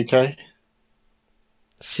live in the UK?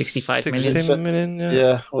 65 million.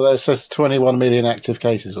 Yeah. Well, it says 21 million active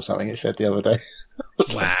cases or something. It said the other day.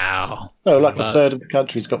 Wow. Oh, like a third of the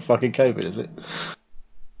country's got fucking COVID, is it?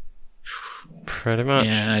 Pretty much.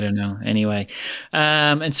 Yeah, I don't know. Anyway,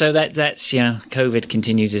 and so that's COVID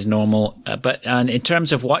continues as normal. But in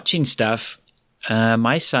terms of watching stuff,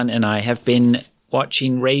 my son and I have been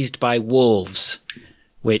watching Raised by Wolves,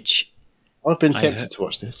 which I've been tempted to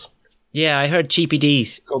watch this. Yeah, I heard Cheapy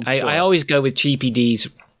D's. I always go with Cheapy D's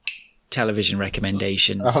television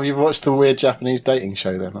recommendations. Oh, you've watched the weird Japanese dating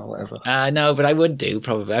show then, or whatever? No, but I would do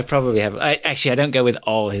probably. I probably have. I don't go with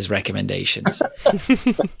all his recommendations.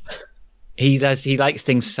 He likes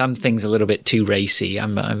some things a little bit too racy.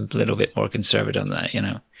 I'm a little bit more conservative on that,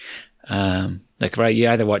 Like, right,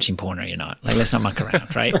 you're either watching porn or you're not. Like, let's not muck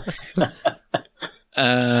around, right?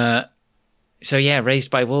 So yeah, Raised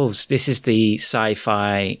by Wolves. This is the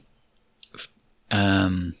sci-fi.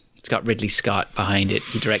 It's got Ridley Scott behind it.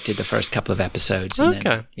 He directed the first couple of episodes, and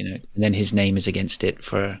then, and then his name is against it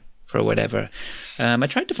for whatever. I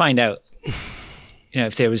tried to find out,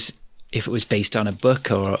 if it was based on a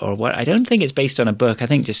book or what. I don't think it's based on a book. I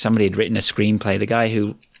think just somebody had written a screenplay. The guy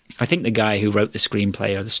who wrote the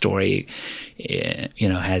screenplay or the story,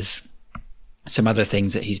 has some other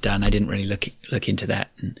things that he's done. I didn't really look into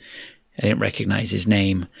that, and I didn't recognize his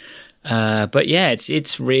name. But yeah,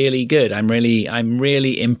 it's really good. I'm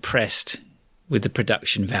really impressed with the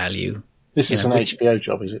production value. This is an HBO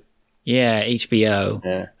job, is it? Yeah, HBO.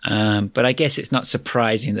 Yeah. But I guess it's not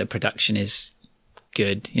surprising that production is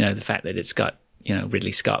good. The fact that it's got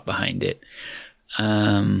Ridley Scott behind it.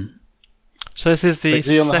 So this is the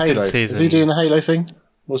second season. Is he doing the Halo thing?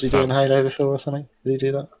 Was he doing Halo before or something? Did he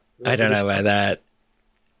do that? I don't know about that.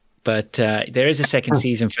 But there is a second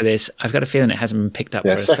season for this. I've got a feeling it hasn't been picked up.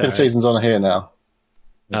 Yeah, second season's on here now.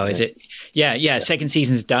 Oh, is it? Yeah. Second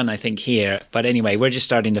season's done, I think, here. But anyway, we're just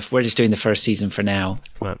doing the first season for now.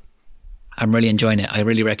 Right. I'm really enjoying it. I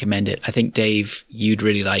really recommend it. I think, Dave, you'd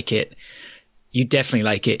really like it. You'd definitely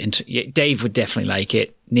like it. And Dave would definitely like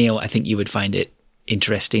it. Neil, I think you would find it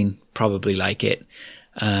interesting. Probably like it.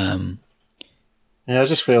 Yeah, I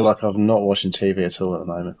just feel like I'm not watching TV at all at the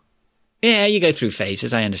moment. Yeah, you go through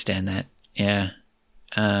phases. I understand that. Yeah.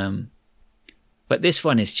 But this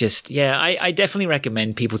one is just, I definitely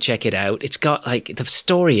recommend people check it out. It's got the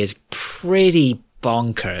story is pretty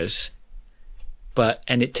bonkers.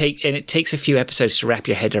 and it takes a few episodes to wrap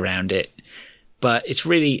your head around it. But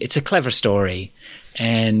it's a clever story,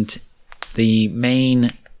 and the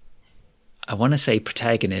main, I want to say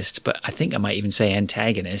protagonist, but I think I might even say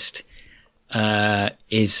antagonist,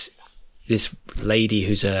 is this lady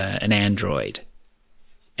who's an android,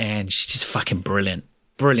 and she's just fucking brilliant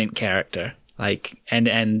character. Like,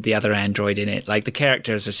 and the other android in it, like the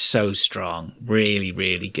characters are so strong, really,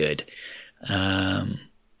 really good.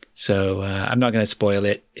 So I'm not going to spoil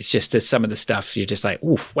it. It's just that some of the stuff you're just like,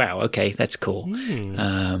 ooh, wow, okay, that's cool.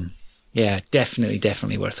 Yeah,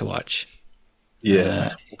 definitely worth a watch.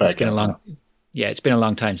 Yeah, it's been a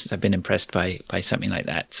long time since I've been impressed by something like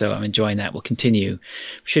that. So I'm enjoying that. We'll continue.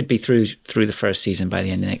 Should be through the first season by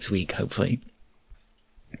the end of next week, hopefully.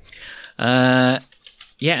 Yeah,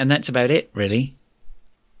 and that's about it, really.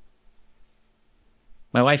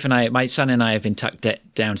 My son and I have been tucked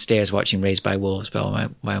downstairs watching Raised by Wolves,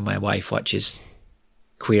 while my wife watches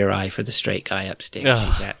Queer Eye for the Straight Guy upstairs.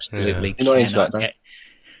 She's absolutely You're not into that,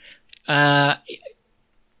 no?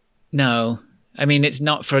 No. I mean, it's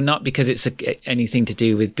not because it's anything to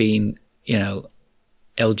do with being,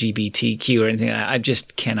 LGBTQ or anything like that. I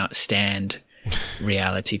just cannot stand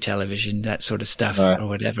reality television, that sort of stuff, or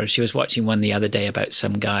whatever. She was watching one the other day about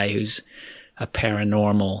some guy who's a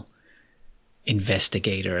paranormal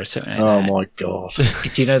investigator or something like that. Oh my God.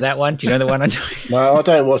 Do you know that one? Do you know the one I'm talking No, I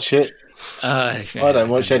don't watch it. I don't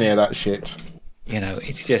watch any of that shit.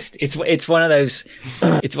 It's just it's one of those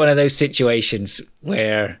situations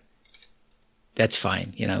where that's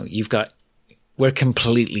fine. We're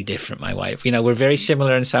completely different, my wife. We're very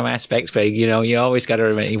similar in some aspects, but you always got to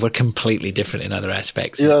remember we're completely different in other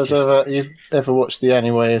aspects. You've ever watched The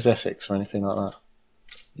Anyway is Essex or anything like that?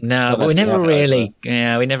 No, but we never really.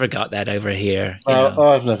 Yeah, we never got that over here.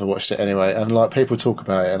 I've never watched it anyway, and like people talk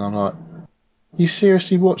about it, and I'm like, you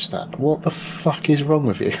seriously watched that? What the fuck is wrong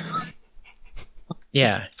with you?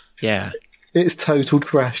 Yeah. It's total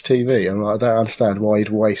trash TV. I'm like, I don't understand why you'd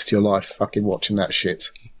waste your life fucking watching that shit.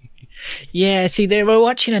 Yeah, see, they were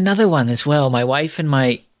watching another one as well. My wife and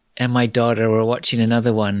my daughter were watching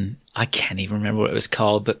another one. I can't even remember what it was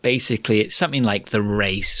called, but basically it's something like The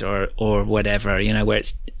Race or whatever, where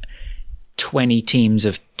it's 20 teams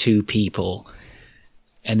of 2 people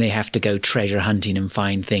and they have to go treasure hunting and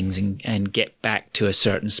find things and get back to a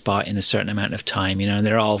certain spot in a certain amount of time, and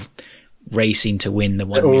they're all racing to win the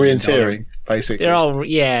 $1 million. Orienteering, basically. They're all,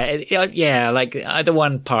 yeah, like the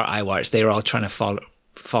one part I watched, they were all trying to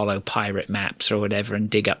follow pirate maps or whatever and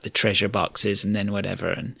dig up the treasure boxes and then whatever.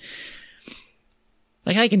 And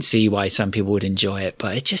like, I can see why some people would enjoy it,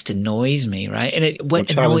 but it just annoys me, right? And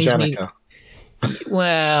what annoys me,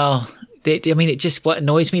 well, what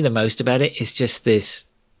annoys me the most about it is just this,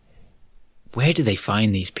 where do they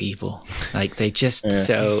find these people? Like, they just,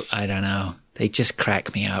 I don't know. They just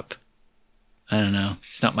crack me up. I don't know.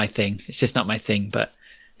 It's not my thing. It's just not my thing, but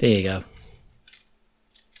there you go.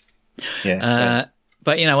 Yeah.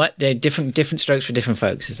 But you know what? They're different strokes for different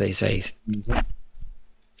folks, as they say. Mm-hmm.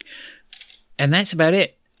 And that's about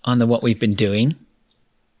it on what we've been doing.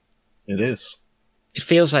 It is. It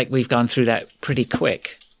feels like we've gone through that pretty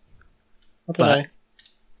quick. I don't know.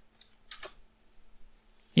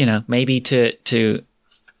 Maybe to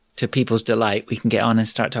people's delight, we can get on and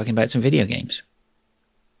start talking about some video games.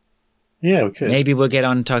 Yeah, we could. Maybe we'll get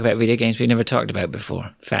on and talk about video games we never talked about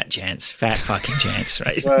before. Fat fucking chance,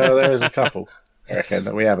 right? Well, there's a couple, I reckon,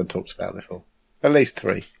 that we haven't talked about before. At least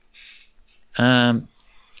 3.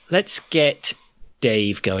 Let's get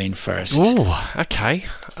Dave going first. Oh, okay.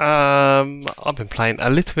 I've been playing a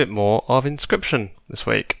little bit more of Inscription this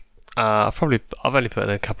week. I've only put in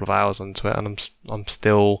a couple of hours onto it, and I'm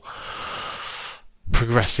still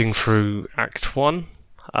progressing through Act 1.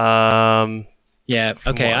 Yeah,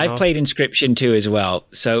 okay. I've played Inscription 2 as well,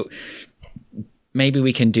 so maybe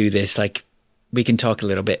we can do this. Like, we can talk a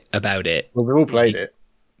little bit about it. Well, we've all played it.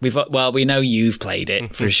 We know you've played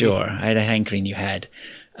it for sure. I had a hankering you had.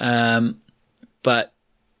 But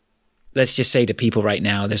let's just say to people right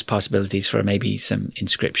now, there's possibilities for maybe some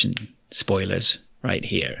Inscription spoilers right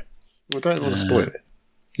here. We don't want to spoil it.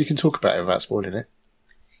 You can talk about it without spoiling it.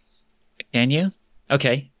 Can you?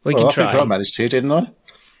 Okay, we can try. I think I managed to, didn't I?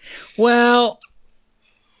 Well,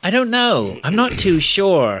 I don't know. I'm not too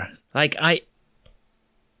sure. Like,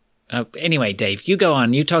 anyway, Dave, you go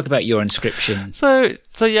on. You talk about your Inscription. I've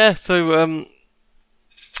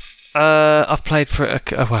played for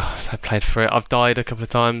it. I've died a couple of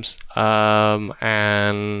times,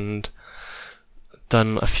 and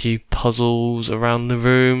done a few puzzles around the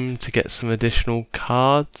room to get some additional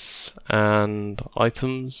cards and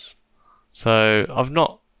items. So I've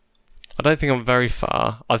not I don't think I'm very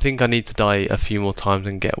far. I think I need to die a few more times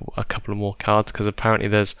and get a couple of more cards, because apparently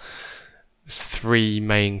there's 3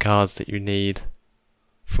 main cards that you need,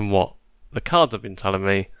 from what the cards have been telling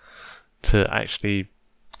me, to actually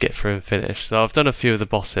get through and finish. So I've done a few of the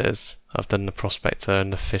bosses. I've done the Prospector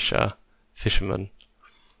and the Fisherman,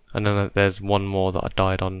 and then there's one more that I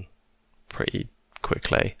died on pretty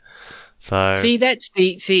quickly. So I would say that's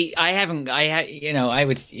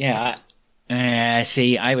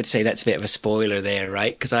a bit of a spoiler there,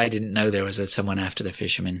 right? Because I didn't know there was someone after the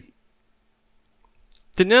Fisherman.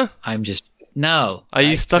 Didn't you? No. Are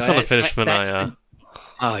you stuck on the Fisherman?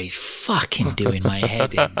 Oh, he's fucking doing my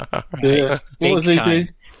head in. Right? Yeah. What does he do?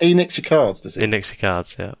 He nicks your cards, does he? He nicks your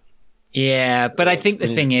cards, yeah. Yeah, but I think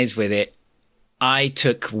the thing is with it, I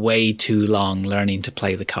took way too long learning to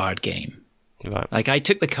play the card game. Right. Like, I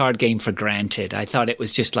took the card game for granted. I thought it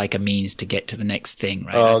was just like a means to get to the next thing,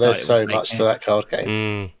 right? Oh, there's so much to that card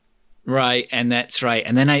game. Right, and that's right.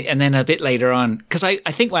 And then a bit later on, because I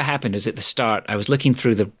think what happened is at the start, I was looking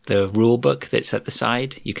through the rule book that's at the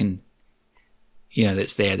side.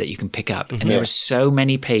 That's there that you can pick up. And there were so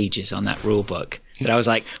many pages on that rule book that I was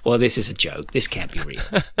like, well, this is a joke. This can't be real.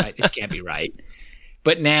 Right? This can't be right.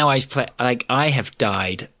 But now I have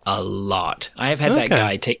died a lot. I have had that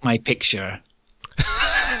guy take my picture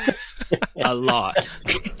a lot.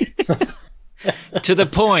 To the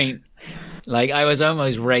point, like, I was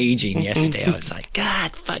almost raging yesterday. I was like,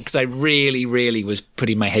 God, fuck, because I really, really was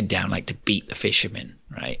putting my head down, like, to beat the Fisherman,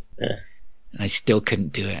 right? Yeah. And I still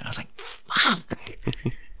couldn't do it. I was like, fuck.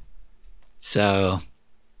 So,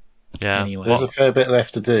 yeah, anyway. There's a fair bit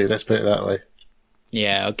left to do. Let's put it that way.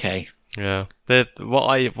 Yeah. Okay. Yeah. What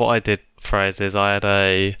I did, Fraser, is I had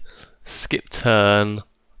a skip turn,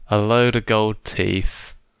 a load of gold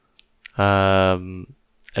teeth, an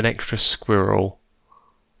extra squirrel,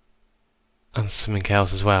 and something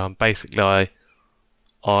else as well. And basically,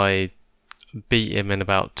 I beat him in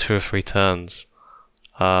about 2 or 3 turns.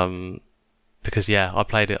 Because I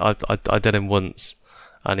played it. I did him once,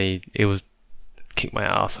 and he was kicked my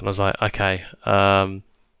ass, and I was like, okay. And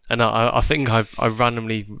I think I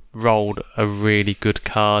randomly rolled a really good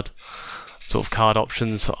card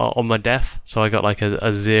options on my death. So I got like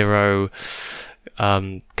a 0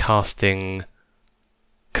 casting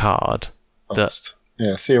card. Cost.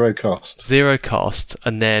 Yeah, 0 cost. 0 cost,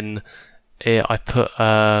 and then I put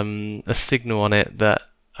a signal on it that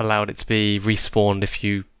allowed it to be respawned if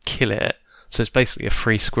you kill it. So it's basically a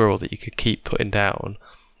free squirrel that you could keep putting down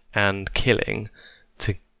and killing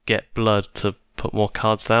to get blood to put more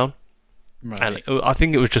cards down. Right. And I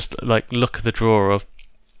think it was just like luck of the draw of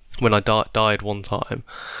when I died one time.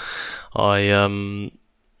 I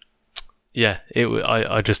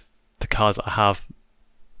just, the cards I have,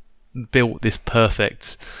 built this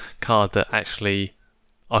perfect card that actually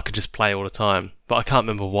I could just play all the time. But I can't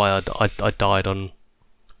remember why I died on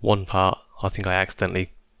one part. I think I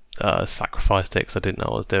accidentally sacrificed it because I didn't know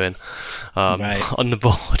what I was doing on the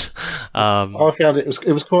board. I found it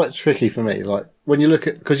was quite tricky for me. Like, when you look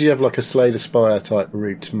at, because you have like a Slay the Spire type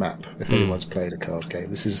route map. If anyone's played a card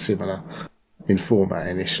game, this is similar in format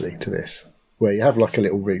initially to this, where you have like a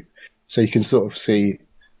little route, so you can sort of see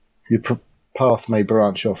your path may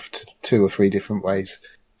branch off to 2 or 3 different ways.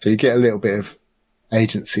 So you get a little bit of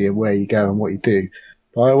agency of where you go and what you do.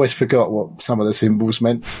 But I always forgot what some of the symbols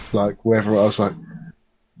meant. Like, whether I was like,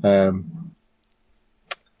 I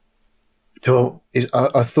thought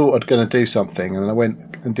I'd going to do something, and then I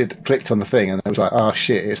went and clicked on the thing, and I was like, oh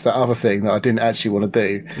shit, it's that other thing that I didn't actually want to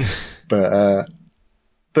do. But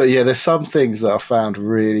yeah, there's some things that I found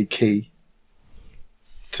really key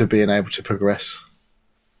to being able to progress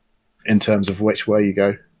in terms of which way you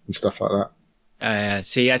go and stuff like that.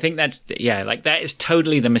 See, I think that is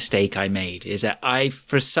totally the mistake I made, is that I,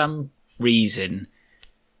 for some reason,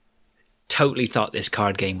 totally thought this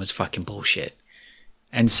card game was fucking bullshit.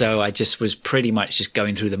 And so I just was pretty much just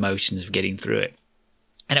going through the motions of getting through it.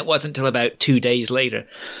 And it wasn't until about 2 days later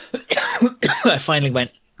I finally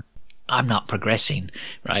went, I'm not progressing,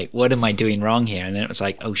 right? What am I doing wrong here? And then it was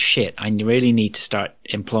like, oh shit, I really need to start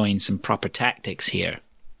employing some proper tactics here.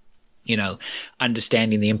 You know,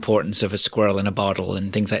 understanding the importance of a squirrel in a bottle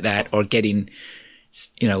and things like that, or getting,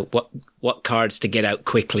 you know, what cards to get out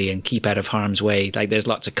quickly and keep out of harm's way. Like, there's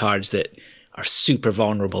lots of cards that are super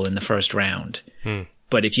vulnerable in the first round.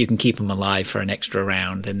 But if you can keep them alive for an extra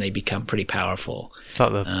round, then they become pretty powerful. It's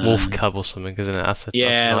like the wolf cub or something, isn't it? That's a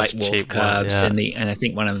nice, like wolf cubs, and I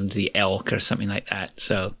think one of them's the elk or something like that.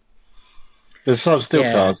 So there's some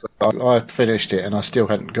cards. I finished it, and I still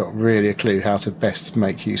hadn't got really a clue how to best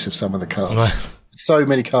make use of some of the cards. Right. So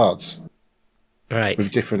many cards, right,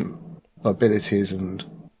 with different abilities and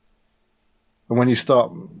And when you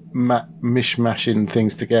start mishmashing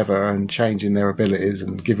things together and changing their abilities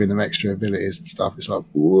and giving them extra abilities and stuff, it's like,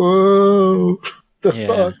 whoa, the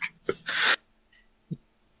fuck?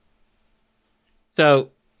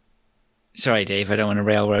 So, sorry, Dave, I don't want to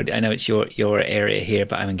railroad. I know it's your area here,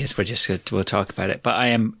 but I guess we'll talk about it. But I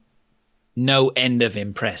am no end of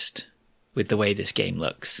impressed with the way this game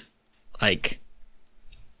looks. Like,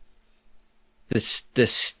 the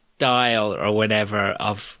style or whatever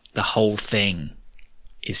of the whole thing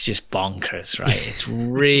is just bonkers, right? It's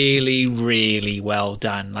really, really well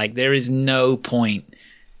done. Like, there is no point.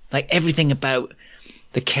 Like, everything about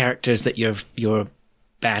the characters that you're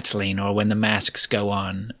battling, or when the masks go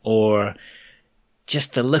on, or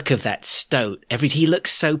just the look of that stoat. He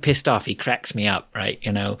looks so pissed off. He cracks me up, right?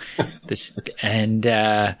 This, and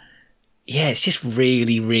it's just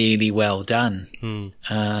really, really well done.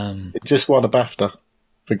 It just won a BAFTA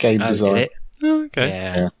for game design. Did it? Oh, okay.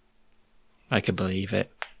 Yeah. I can believe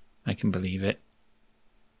it.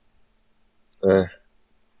 So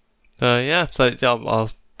I'll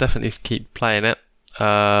definitely keep playing it.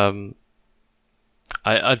 I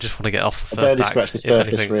just want to get off the first act. Barely scratched the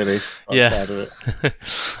surface, really. Yeah. Of it.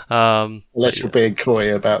 Unless you're being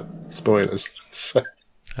coy about spoilers. So.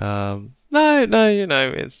 No,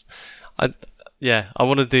 it's... I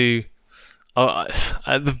want to do...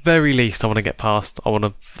 at the very least, I want to get past... I want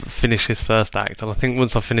to finish this first act. And I think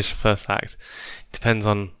once I finish the first act, it depends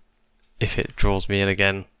on if it draws me in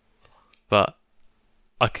again. But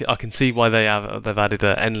I can see why they've added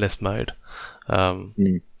an endless mode to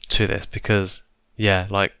this, because... Yeah,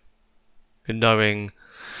 like, knowing,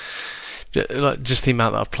 like, just the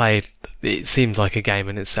amount that I've played, it seems like a game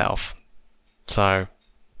in itself. So,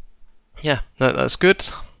 yeah, no, that's good.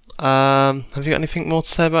 Have you got anything more to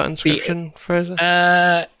say about Inscryption,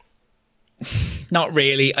 Fraser? Not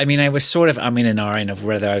really. I mean, I was sort of umming and ahhing of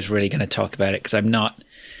whether I was really going to talk about it, because I'm not.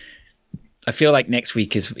 I feel like next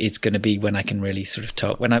week is going to be when I can really sort of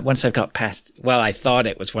talk. Once I've got past. Well, I thought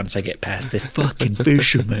it was once I get past the fucking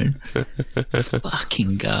fisherman,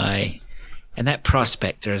 fucking guy, and that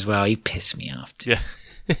prospector as well. He pissed me off. Yeah.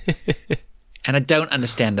 And I don't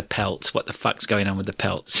understand the pelts. What the fuck's going on with the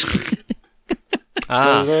pelts?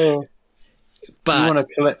 But you want to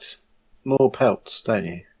collect more pelts, don't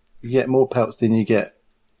you? You get more pelts than you get.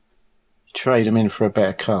 Trade them in for a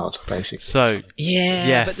better card, basically. So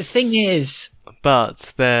yes. But the thing is,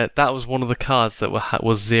 that was one of the cards that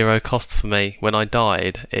was zero cost for me. When I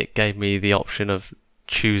died, it gave me the option of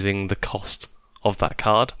choosing the cost of that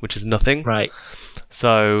card, which is nothing. Right.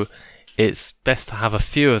 So it's best to have a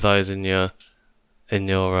few of those in your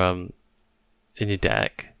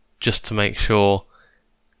deck, just to make sure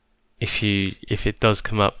if it does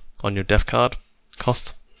come up on your death card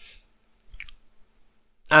cost.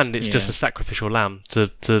 And it's just a sacrificial lamb to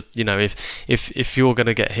if you're going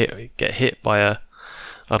to get hit by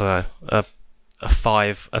a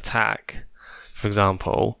 5 attack, for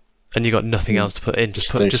example, and you got nothing else to put in,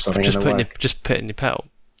 just put it in your pelt,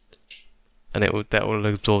 and that will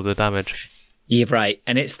absorb the damage. Yeah, right.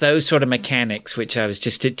 And it's those sort of mechanics which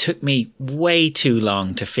it took me way too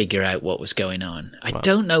long to figure out what was going on. I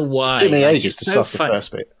don't know why. It took me ages to suss the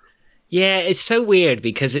first bit. Yeah, it's so weird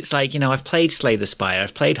because it's like, I've played Slay the Spire,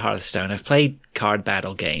 I've played Hearthstone, I've played card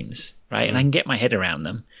battle games, right? And I can get my head around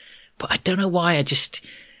them. But I don't know why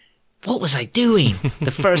what was I doing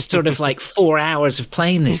the first sort of 4 hours of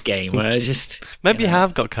playing this game where I just... Maybe you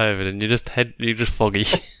have got COVID and you're just foggy.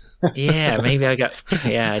 Yeah, maybe I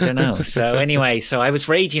don't know. So anyway, I was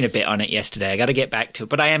raging a bit on it yesterday. I got to get back to it,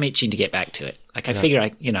 but I am itching to get back to it. I figure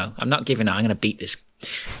I'm not giving up. I'm going to beat this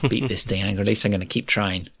thing. At least I'm going to keep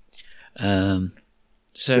trying. We've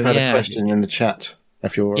had a question in the chat.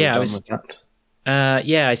 If you're done with that,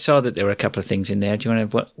 I saw that there were a couple of things in there. Do you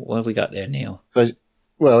want to what have we got there, Neil? So,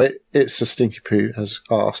 it's a Stinky Poo has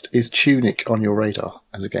asked: is Tunic on your radar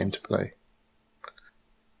as a game to play?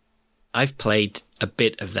 I've played a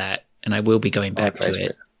bit of that, and I will be going back to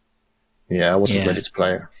it. Yeah, I wasn't ready to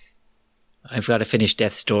play it. I've got to finish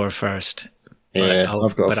Death's Door first. Yeah,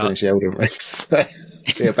 I've got to finish Elden Ring.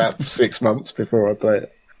 It'll be about 6 months before I play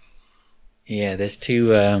it. Yeah, there's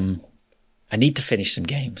two... I need to finish some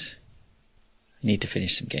games. But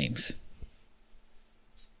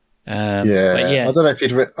yeah. I don't know if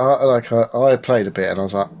you'd... I played a bit and I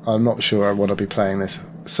was like, I'm not sure I want to be playing this.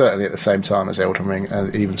 Certainly at the same time as Elden Ring,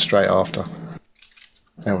 and even straight after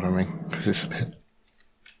Elden Ring, because it's a bit...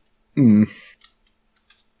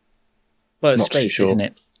 Well, it's space, isn't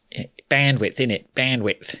it? Bandwidth, innit?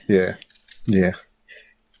 Bandwidth. Yeah.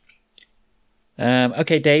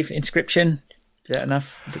 Okay, Dave, Inscryption. Is that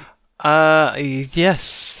enough?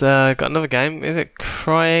 Yes, got another game. Is it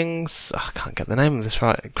Crying? I can't get the name of this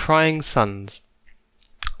right. Crying Suns,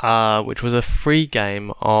 which was a free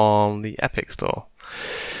game on the Epic Store.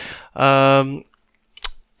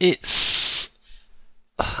 It's.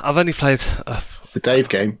 I've only played the Dave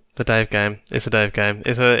game. The Dave game. It's a Dave game.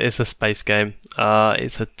 It's a space game.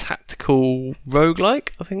 It's a tactical roguelike,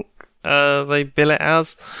 I think they bill it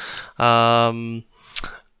as. And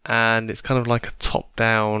it's kind of like a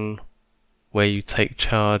top-down where you take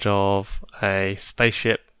charge of a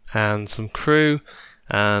spaceship and some crew,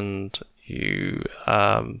 and you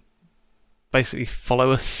basically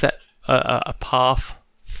follow a path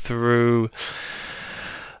through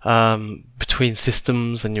between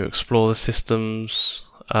systems, and you explore the systems,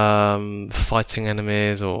 fighting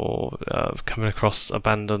enemies or coming across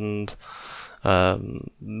abandoned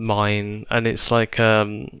mine, and it's like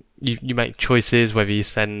you make choices whether you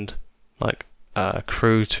send like a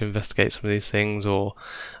crew to investigate some of these things, or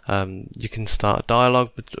you can start a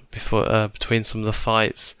dialogue between some of the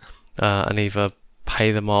fights and either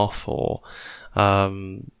pay them off, or I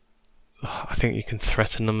think you can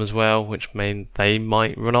threaten them as well, which mean they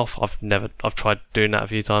might run off. I've tried doing that a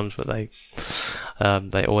few times, but they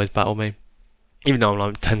always battle me, even though I'm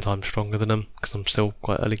like 10 times stronger than them because I'm still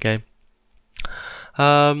quite early game.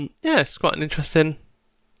 Yeah, it's quite an interesting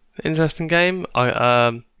game.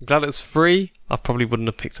 I'm glad it's free. I probably wouldn't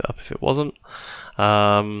have picked it up if it wasn't.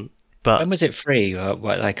 But when was it free?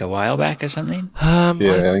 What, like a while back or something? I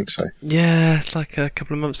think so. Yeah, it's like a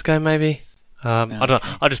couple of months ago maybe. I don't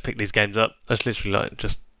know. I just picked these games up. It's literally like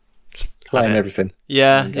just playing everything.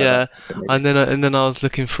 Yeah. And then I was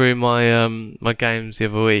looking through my my games the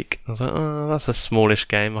other week. I was like, oh, that's a smallish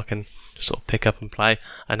game. I can just sort of pick up and play.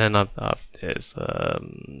 And then after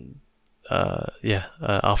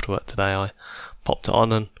work today, I popped it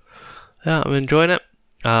on, and yeah, I'm enjoying it.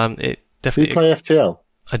 It definitely. Did you play FTL?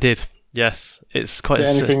 I did. Yes, it's quite.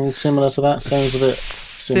 Is it anything similar to that? Sounds a bit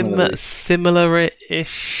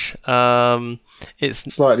similar-ish.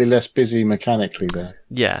 It's slightly less busy mechanically, though.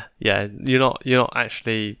 Yeah. You're not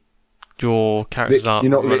actually. Your characters aren't.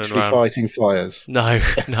 You're not running literally around fighting fires. No.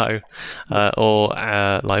 Or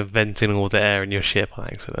like venting all the air in your ship on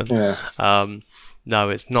accident. Yeah. No,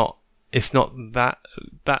 it's not. It's not that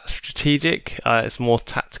strategic. It's more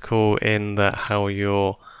tactical in that how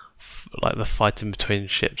you're like the fighting between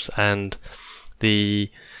ships, and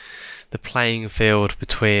the playing field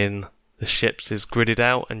between the ships is gridded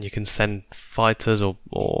out, and you can send fighters or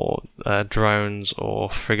drones or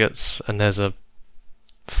frigates, and there's a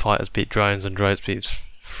fighters beat drones and drones beat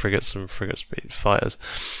frigates and frigates beat fighters.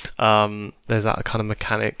 There's that kind of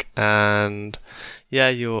mechanic, and yeah,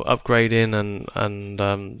 you're upgrading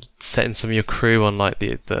and setting some of your crew on like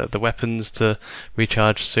the weapons to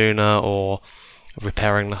recharge sooner, or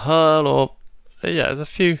repairing the hull, or yeah, there's a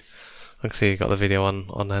few. I can see you got the video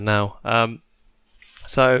on there now.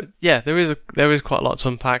 So yeah, there is quite a lot to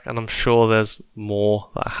unpack, and I'm sure there's more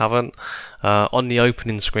that I haven't. On the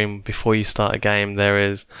opening screen before you start a game, there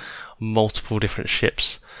is multiple different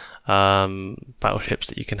ships, battleships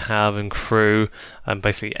that you can have, and crew, and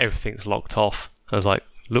basically everything's locked off. I was like,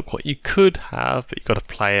 look what you could have, but you've got to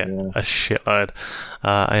play it a shitload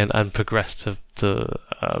and progress to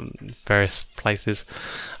various places,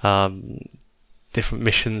 different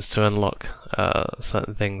missions to unlock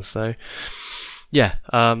certain things. So yeah,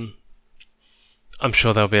 I'm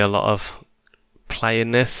sure there'll be a lot of play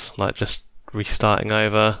in this, like just restarting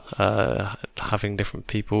over, having different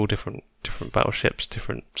people, different battleships,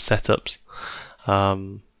 different setups.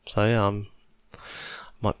 So yeah, I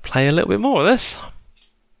might play a little bit more of this.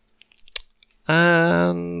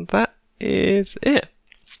 And that is it.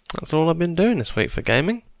 That's all I've been doing this week for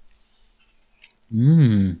gaming.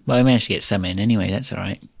 Well, I managed to get some in anyway. That's all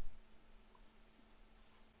right.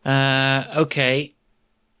 Okay.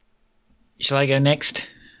 Shall I go next?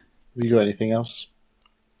 Have you got anything else?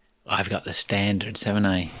 I've got the standards, haven't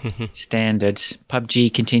I? Standards.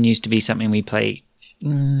 PUBG continues to be something we play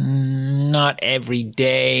not every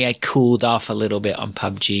day. I cooled off a little bit on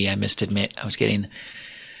PUBG, I must admit.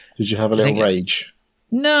 Did you have a little rage?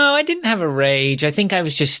 No, I didn't have a rage. I think I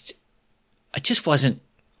just wasn't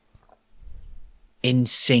in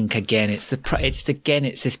sync again. It's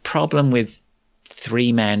this problem with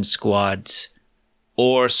 3-man squads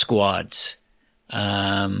or squads.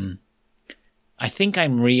 I think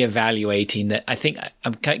I'm reevaluating that. I think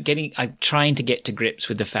I'm trying to get to grips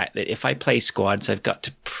with the fact that if I play squads, I've got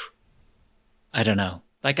to, I don't know.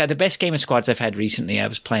 Like the best game of squads I've had recently, I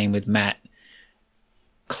was playing with Matt,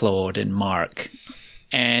 Claude, and Mark.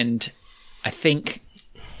 And I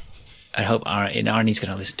hope Arnie's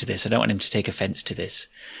going to listen to this. I don't want him to take offense to this.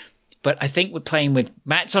 But I think we're playing with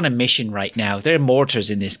Matt's on a mission right now. There are mortars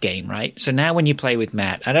in this game, right? So now when you play with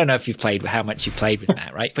Matt, I don't know if you've played how much you played with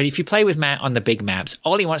Matt, right? But if you play with Matt on the big maps,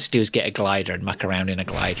 all he wants to do is get a glider and muck around in a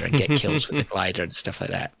glider and get kills with the glider and stuff like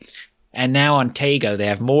that. And now on Tago, they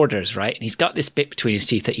have mortars, right? And he's got this bit between his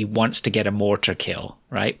teeth that he wants to get a mortar kill,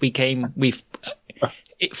 right?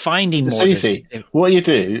 Finding it's mortars. Easy. What you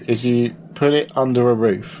do is you put it under a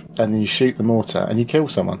roof and then you shoot the mortar and you kill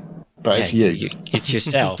someone. But it's you. It's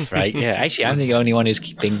yourself, right? Yeah. Actually, I'm the only one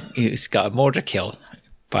who's got a mortar kill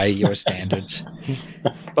by your standards.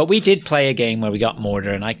 But we did play a game where we got mortar,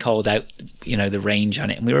 and I called out, the range on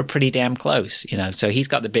it, and we were pretty damn close, So he's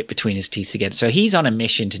got the bit between his teeth again. So he's on a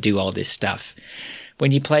mission to do all this stuff. When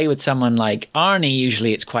you play with someone like Arnie,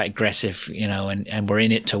 usually it's quite aggressive, and we're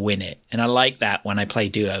in it to win it. And I like that when I play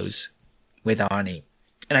duos with Arnie.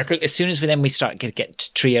 And I think as soon as we start to get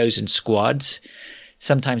to trios and squads,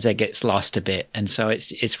 sometimes that gets lost a bit. And so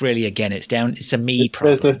it's really, again, it's a me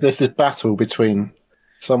problem. There's this battle between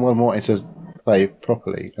someone wanting to play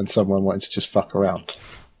properly and someone wanting to just fuck around.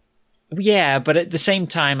 Yeah, but at the same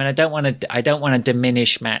time, and I don't want to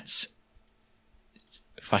diminish Matt's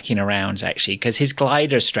fucking arounds, actually, because his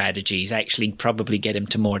glider strategies actually probably get him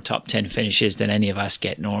to more top 10 finishes than any of us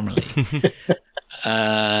get normally.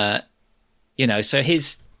 So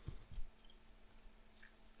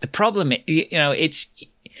the problem,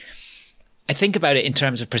 I think about it in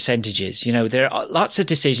terms of percentages. There are lots of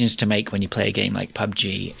decisions to make when you play a game like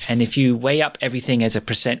PUBG. And if you weigh up everything as a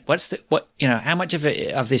percent, how much of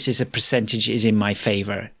this is a percentage is in my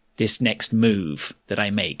favor? This next move that I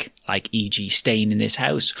make, like e.g. staying in this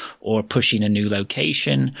house or pushing a new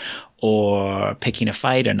location or picking a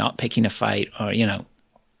fight or not picking a fight or,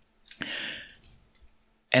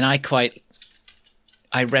 and I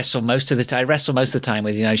wrestle most of the time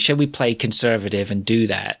with, should we play conservative and do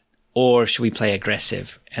that, or should we play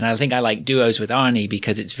aggressive? And I think I like duos with Arnie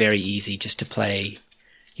because it's very easy just to play,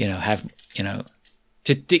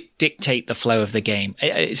 to dictate the flow of the game.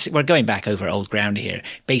 We're going back over old ground here.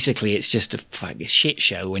 Basically, it's just a shit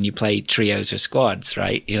show when you play trios or squads,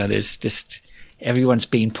 right? There's just everyone's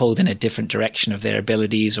being pulled in a different direction of their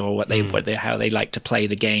abilities or how they like to play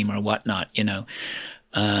the game or whatnot,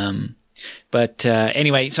 But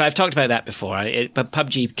anyway, so I've talked about that before. But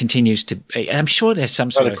PUBG continues to. I'm sure there's some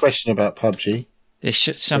sort of question about PUBG.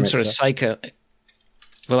 There's some sort of psycho.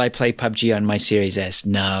 Will I play PUBG on my Series S?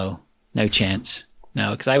 No chance.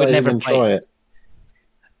 No, because I would never try it.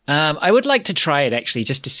 I would like to try it actually,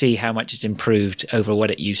 just to see how much it's improved over what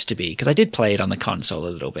it used to be. Because I did play it on the console a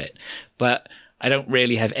little bit, but I don't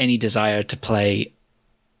really have any desire to play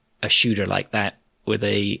a shooter like that with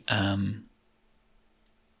a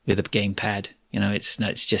gamepad.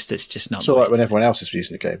 It's just not. It's all right when everyone else is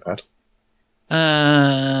using a gamepad.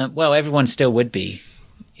 Well, everyone still would be.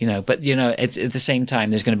 But at the same time,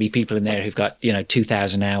 there's going to be people in there who've got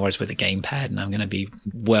 2,000 hours with a gamepad, and I'm going to be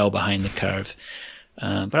well behind the curve.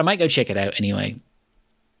 But I might go check it out anyway.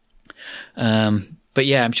 But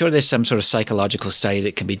yeah, I'm sure there's some sort of psychological study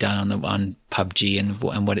that can be done on PUBG and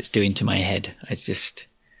what it's doing to my head.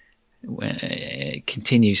 It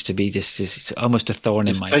continues to be it's almost a thorn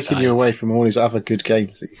in my side. It's taking you away from all these other good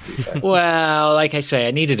games that you can play. Well, like I say,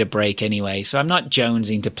 I needed a break anyway, so I'm not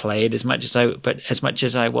jonesing to play it as much as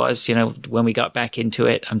I was, when we got back into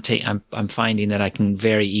it. I'm finding that I can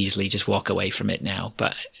very easily just walk away from it now,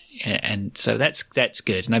 and so that's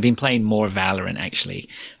good. And I've been playing more Valorant actually.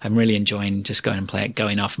 I'm really enjoying just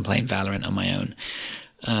going off and playing Valorant on my own.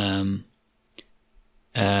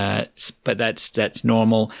 But that's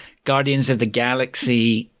normal. Guardians of the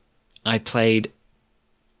Galaxy, I played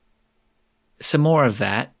some more of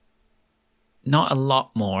that. Not a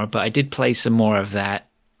lot more, but I did play some more of that.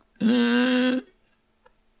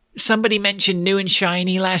 Somebody mentioned New and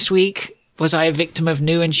Shiny last week. Was I a victim of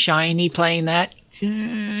New and Shiny playing that?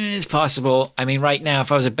 It's possible. I mean, right now,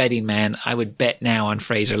 if I was a betting man, I would bet now on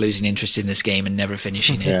Fraser losing interest in this game and never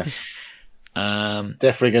finishing it. Yeah.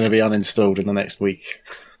 Definitely going to be uninstalled in the next week.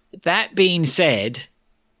 That being said,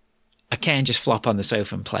 I can just flop on the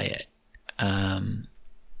sofa and play it.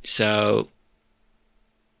 So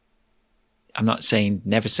I'm not saying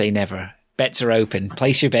never say never. Bets are open.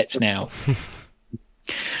 Place your bets now.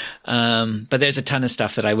 But there's a ton of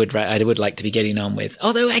stuff that I would like to be getting on with.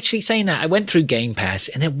 Although actually saying that, I went through Game Pass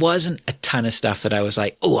and there wasn't a ton of stuff that I was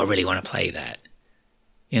like, oh, I really want to play that.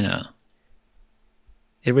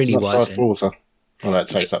 It really wasn't. Forza. Well, that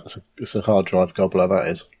takes up. It's a hard drive gobbler, that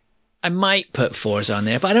is. I might put Forza on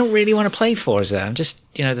there, but I don't really want to play Forza. I'm just,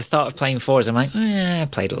 the thought of playing Forza, I'm like, I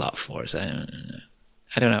played a lot of Forza.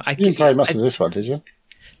 I don't know. You didn't play much of this one, did you?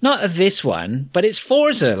 Not of this one, but it's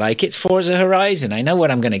Forza. Like, it's Forza Horizon. I know what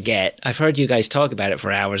I'm going to get. I've heard you guys talk about it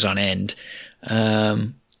for hours on end.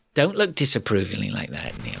 Don't look disapprovingly like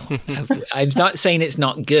that, Neil. I'm not saying it's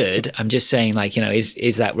not good. I'm just saying, like,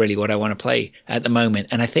 is that really what I want to play at the moment?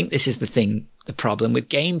 And I think this is the problem with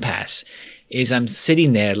Game Pass is I'm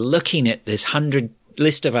sitting there looking at this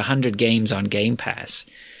list of 100 games on Game Pass,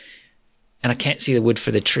 and I can't see the wood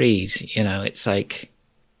for the trees. It's like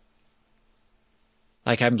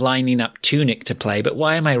I'm lining up Tunic to play, but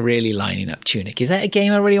why am I really lining up Tunic? Is that a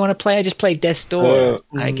game I really want to play? I just played Death's Door.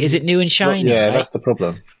 Is it new and shiny? Yeah, right? That's the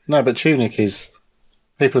problem. No, but Tunic is...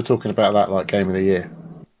 People are talking about that like Game of the Year.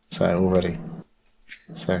 Already.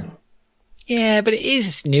 Yeah, but it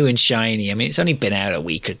is new and shiny. I mean, it's only been out a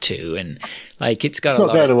week or two, and like it's got it's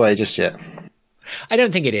not going away just yet. I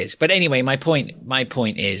don't think it is. But anyway, my point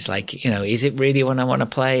is, like, is it really what I want to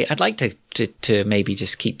play? I'd like to maybe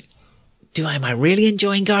just keep... Am I really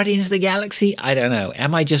enjoying Guardians of the Galaxy? I don't know.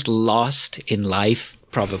 Am I just lost in life?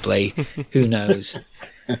 Probably. Who knows?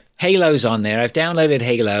 Halo's on there. I've downloaded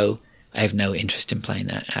Halo. I have no interest in playing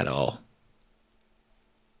that at all.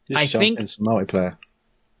 I think in some multiplayer.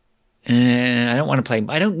 I don't want to play.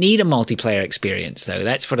 I don't need a multiplayer experience, though.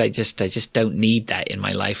 That's what I just don't need that in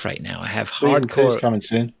my life right now. I have Season hardcore. 2's coming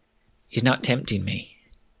soon. You're not tempting me.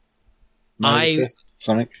 May 5th,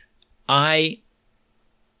 something. I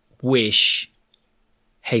wish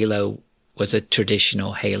Halo was a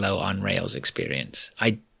traditional Halo on Rails experience.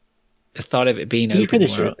 The thought of it being Did open you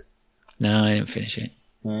finish world. it? No, I didn't finish it.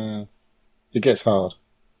 It gets hard.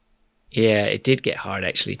 Yeah, it did get hard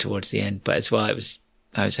actually towards the end, but as well, I was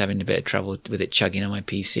having a bit of trouble with it chugging on my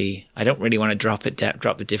PC. I don't really want to drop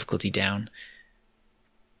the difficulty down.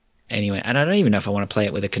 Anyway, and I don't even know if I want to play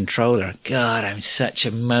it with a controller. God, I'm such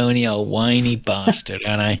a moany old whiny bastard,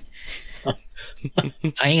 aren't I?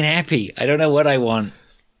 I ain't happy. I don't know what I want.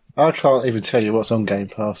 I can't even tell you what's on Game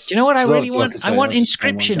Pass. Do you know what I really want? I want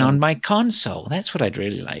Inscription on my console. That's what I'd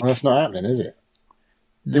really like. Well, that's not happening, is it?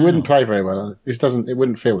 No. It wouldn't play very well. It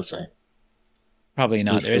wouldn't feel the same. Probably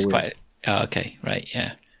not. There is quite... Oh, okay. Right,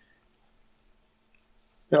 yeah.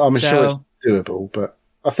 I'm sure it's doable, but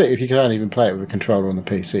I think if you can even play it with a controller on the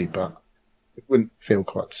PC, but it wouldn't feel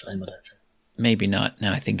quite the same, I don't think. Maybe not,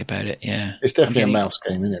 now I think about it, yeah. It's definitely a mouse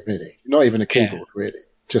game, isn't it, really? Not even a keyboard, really.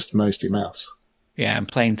 Just mostly mouse. Yeah, I'm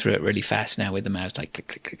playing through it really fast now with the mouse, like click,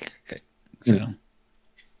 click, click, click, click. So,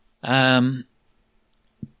 and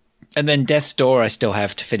then Death's Door, I still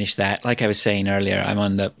have to finish that. Like I was saying earlier, I'm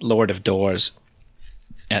on the Lord of Doors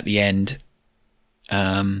at the end.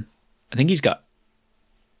 I think he's got...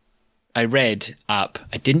 I read up.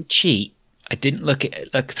 I didn't cheat. I didn't look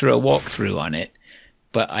through a walkthrough on it.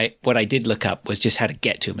 But what I did look up was just how to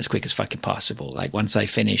get to him as quick as fucking possible. Like once I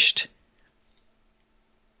finished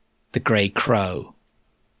the Grey Crow,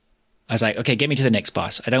 I was like, okay, get me to the next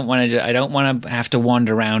boss. I don't want to have to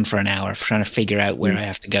wander around for an hour trying to figure out where I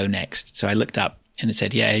have to go next. So I looked up and it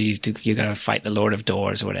said, yeah, you got to fight the Lord of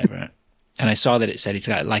Doors or whatever. And I saw that it said it's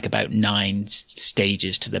got like about 9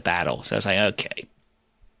 stages to the battle. So I was like, okay,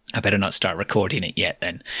 I better not start recording it yet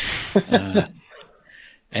then.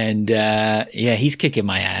 Yeah, he's kicking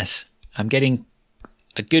my ass. I'm getting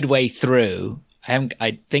a good way through.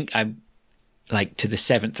 I think I'm like to the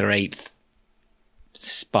 7th or 8th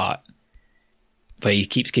spot, but he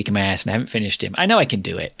keeps kicking my ass and I haven't finished him. I know I can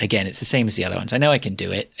do it. Again, it's the same as the other ones. I know I can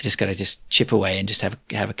do it. I just got to chip away and just have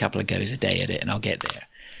a couple of goes a day at it and I'll get there.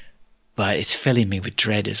 But it's filling me with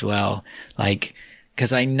dread as well. Like,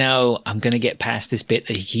 because I know I'm going to get past this bit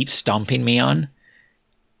that he keeps stomping me on.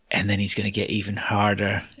 And then he's going to get even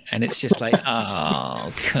harder. And it's just like,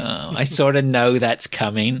 oh, come. I sort of know that's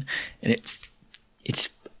coming. And it's,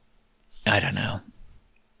 I don't know.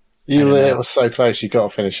 It was so close. You got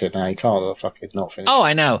to finish it now. You can't fucking not finish. Oh,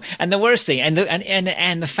 I know. And the worst thing, and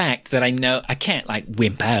the fact that I know I can't like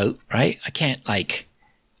wimp out, right? I can't like,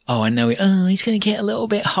 I know. He's going to get a little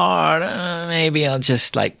bit hard. Maybe I'll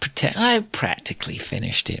just like pretend. I practically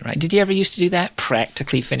finished it, right? Did you ever used to do that?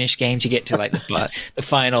 Practically finish games. You get to like the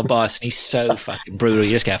final boss, and he's so fucking brutal.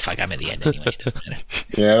 You just go, fuck, I'm at the end anyway. It doesn't matter.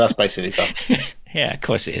 Yeah, that's basically done. Yeah, of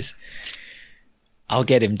course it is. I'll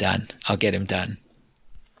get him done.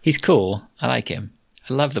 He's cool. I like him.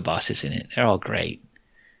 I love the bosses in it. They're all great.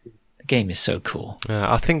 The game is so cool.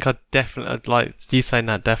 Yeah, I think I definitely, like you saying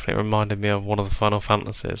that, definitely reminded me of one of the Final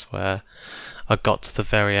Fantasies where I got to the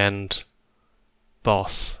very end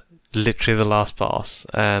boss, literally the last boss,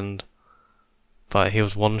 and like he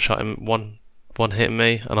was one hitting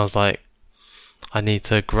me, and I was like, I need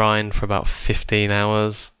to grind for about 15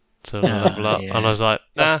 hours to level up, and I was like,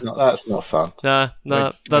 nah, that's not fun. No,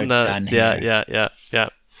 done that. Yeah.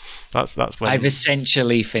 That's when I've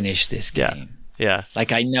essentially finished this game. Yeah.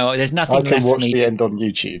 Like, I know there's nothing I left can for watch me the end on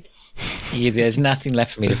YouTube. There's nothing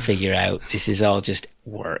left for me to figure out. This is all just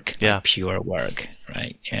work. Yeah. Like pure work.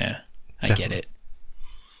 Right. Yeah. I get it.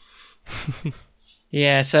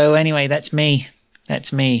 Yeah. So anyway, that's me. I've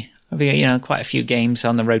got, quite a few games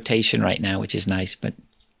on the rotation right now, which is nice, but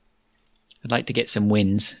I'd like to get some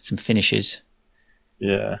wins, some finishes.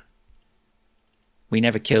 Yeah. We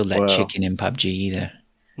never killed that chicken in PUBG either.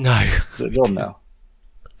 No. Is it gone now?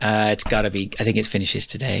 It's got to be. I think it finishes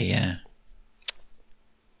today. Yeah.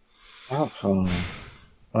 Oh,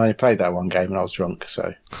 I only played that one game and I was drunk,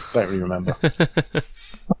 so don't really remember.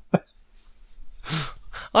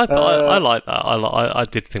 I like that. I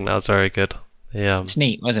did think that was very good. Yeah. It's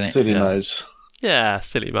neat, wasn't it? Silly modes. Yeah,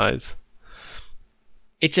 silly modes.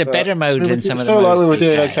 It's a better mode than some of the modes. It felt like we were they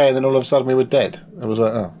doing had. okay, and then all of a sudden we were dead. I was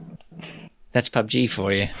like, oh. That's PUBG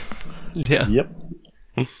for you. Yeah. Yep.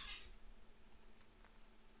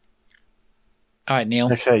 All right,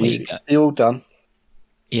 Neil. Okay, you all done?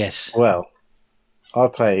 Yes. Well,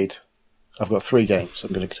 I've got 3 games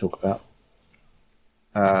I'm going to talk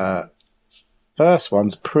about. First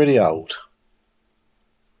one's pretty old,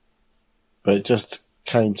 but it just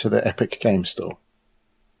came to the Epic Game Store,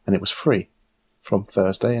 and it was free from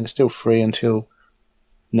Thursday, and it's still free until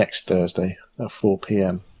next Thursday at 4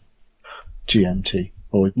 p.m. GMT.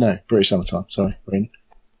 Or no, British Summer Time, sorry. And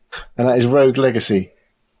that is Rogue Legacy.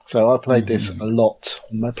 So I played this a lot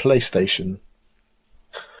on my PlayStation.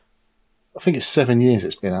 I think it's 7 years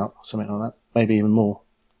it's been out, something like that. Maybe even more.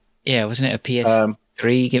 Yeah, wasn't it a PS3?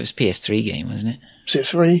 It was a PS3 game, wasn't it? Was it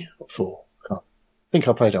 3 or 4? I think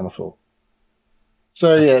I played it on the 4.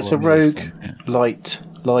 So yeah, it's a Rogue light,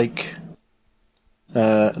 I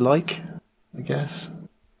guess.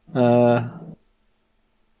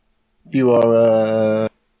 You are,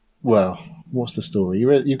 what's the story?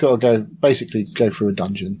 You've got to go through a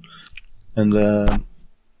dungeon and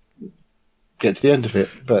get to the end of it,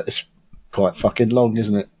 but it's quite fucking long,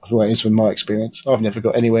 isn't it? Well, it is from my experience. I've never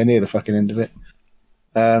got anywhere near the fucking end of it.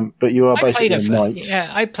 But you are basically a knight. Yeah,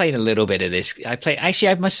 I played a little bit of this. I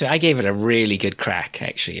gave it a really good crack,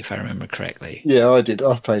 actually, if I remember correctly. Yeah, I did.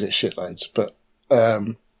 I've played it shitloads, but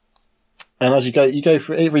and as you go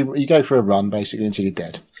for a run basically until you're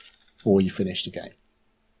dead, or you finish the game.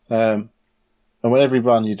 And with every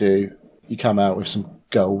run you do, you come out with some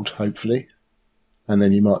gold, hopefully, and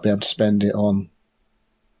then you might be able to spend it on.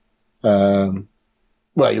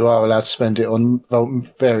 You are allowed to spend it on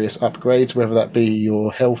various upgrades, whether that be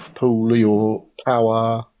your health pool, your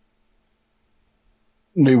power,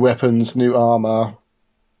 new weapons, new armor,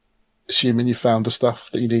 assuming you found the stuff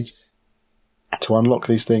that you need to unlock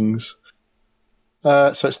these things. So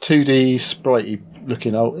it's 2D, spritey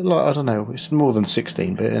looking. I don't know, it's more than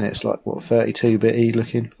 16-bit, and it's like, 32-bit-y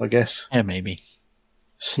looking, I guess. Yeah, maybe.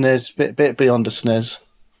 SNES, bit beyond a SNES.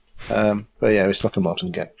 But yeah, it's like a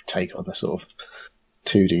modern take on the sort of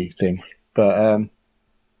 2D thing. But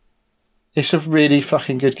it's a really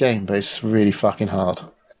fucking good game, but it's really fucking hard.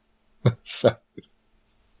 So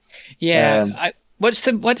yeah, what's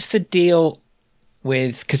the deal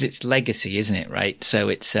with, because it's Legacy, isn't it? Right, so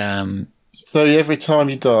it's so every time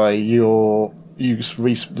you die,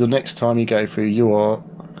 the next time you go through, you are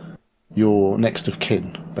your next of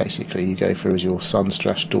kin. Basically, you go through as your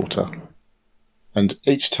son/daughter. And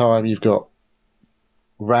each time you've got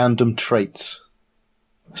random traits.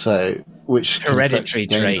 So, which hereditary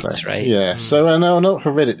traits, right? Yeah. So, no, not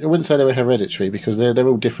hereditary. I wouldn't say they were hereditary because they're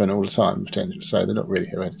all different all the time, potentially. So they're not really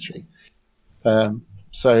hereditary.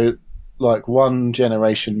 So, like one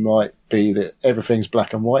generation might be that everything's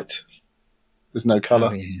black and white. There's no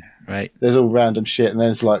colour. Oh, yeah. Right. There's all random shit, and then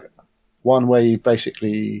there's like one where you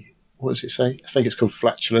basically. What does it say? I think it's called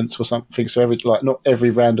flatulence or something. So not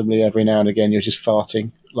randomly every now and again you're just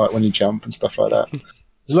farting, like when you jump and stuff like that.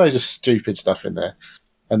 There's loads of stupid stuff in there.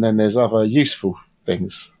 And then there's other useful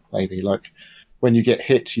things, maybe like when you get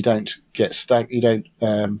hit, you don't get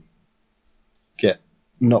get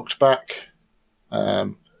knocked back.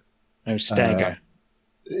 No stagger.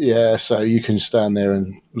 Yeah, so you can stand there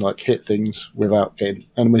and like hit things without getting.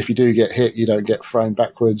 And if you do get hit, you don't get thrown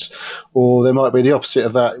backwards. Or there might be the opposite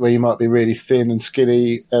of that, where you might be really thin and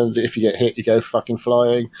skinny, and if you get hit, you go fucking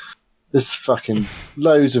flying. There's fucking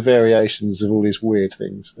loads of variations of all these weird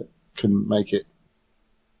things that can make it.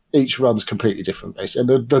 Each run's completely different,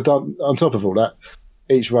 basically. And on top of all that,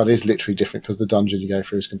 each run is literally different because the dungeon you go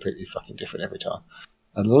through is completely fucking different every time,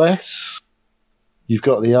 unless you've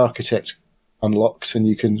got the architect unlocked and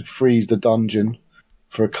you can freeze the dungeon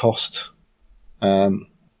for a cost,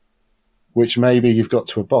 which maybe you've got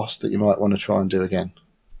to a boss that you might want to try and do again,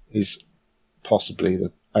 is possibly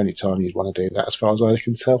only time you'd want to do that, as far as I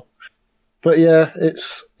can tell. But yeah,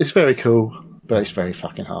 it's very cool, but it's very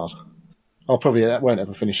fucking hard. I won't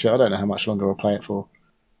ever finish it. I don't know how much longer I'll play it for.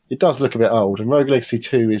 It does look a bit old, and Rogue Legacy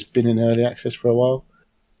 2 has been in early access for a while.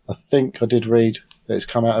 I think I did read that it's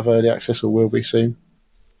come out of early access or will be soon.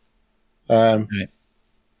 Right.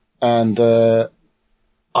 And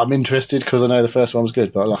I'm interested because I know the first one was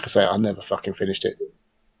good, but like I say, I never fucking finished it.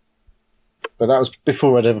 But that was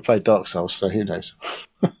before I'd ever played Dark Souls, so who knows?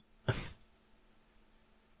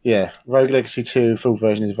 Yeah, Rogue Legacy 2 full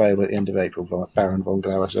version is available at the end of April, Baron Von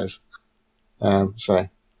Glauer says. Okay.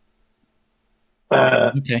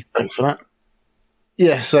 Thanks for that.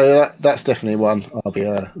 Yeah, so that's definitely one I'll be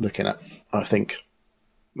looking at, I think.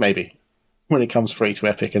 Maybe. When it comes free to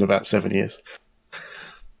Epic in about 7 years.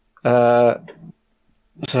 But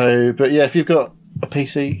yeah, if you've got a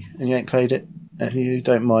PC and you ain't played it, and you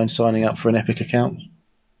don't mind signing up for an Epic account,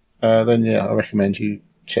 then yeah, I recommend you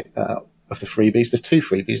check that out of the freebies. There's 2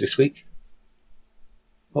 freebies this week.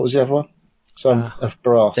 What was the other one? Some of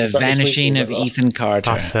Brass. The Vanishing of Ethan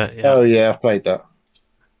Carter. That's it, yeah. Oh yeah, I've played that.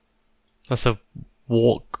 That's a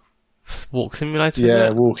walk simulator. Yeah,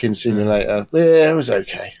 walking simulator. Yeah, it was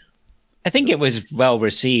okay. I think it was well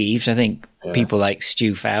received. I think people like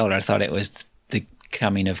Stu Fowler thought it was the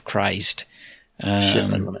coming of Christ. Shit,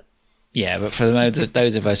 wasn't it? Yeah, but for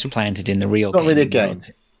those of us planted in the real not really a game.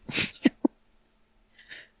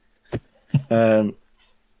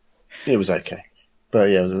 It was okay, but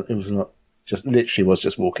yeah, it was not just literally was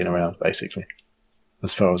just walking around basically,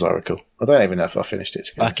 as far as I recall. I don't even know if I finished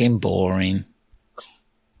it. Fucking boring.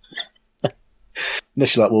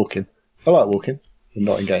 Unless you like walking, I like walking, but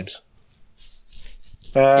not in games.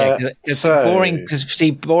 Boring. Because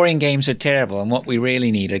boring games are terrible, and what we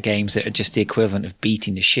really need are games that are just the equivalent of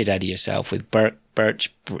beating the shit out of yourself with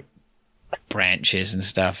birch branches and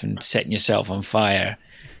stuff, and setting yourself on fire,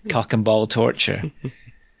 cock and ball torture.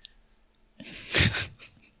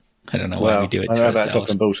 I don't know why we do it to ourselves. About cock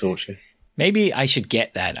and ball torture. Maybe I should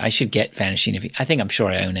get that. I should get Vanishing of. I think I'm sure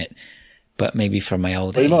I own it, but maybe for my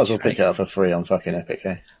old age. You might as well pick it up for free on fucking Epic,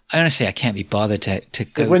 eh? Honestly, I can't be bothered to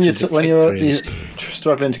go. When you're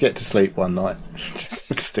struggling to get to sleep one night,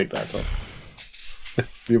 stick that on.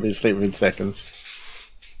 You'll be asleep within seconds.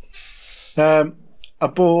 I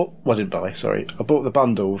bought the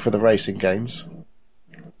bundle for the racing games.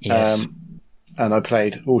 Yes. And I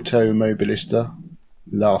played Automobilista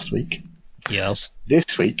last week. Yes.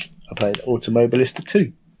 This week I played Automobilista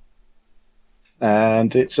 2.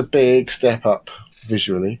 And it's a big step up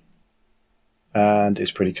visually. And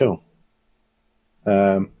it's pretty cool.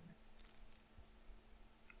 I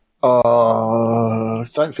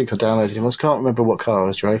don't think I downloaded him. I can't remember what car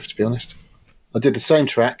I drove, to be honest. I did the same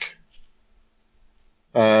track.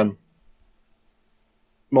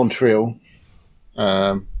 Montreal.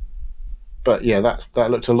 But yeah, that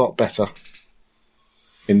looked a lot better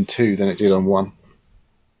in 2 than it did on 1.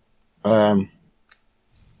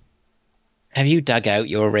 Have you dug out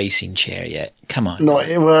your racing chair yet? Come on. No,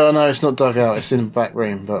 it's not dug out. It's in the back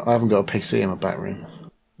room, but I haven't got a PC in my back room.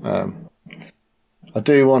 I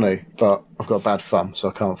do want to, but I've got a bad thumb, so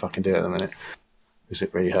I can't fucking do it at the minute because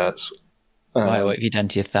it really hurts. Why? What have you done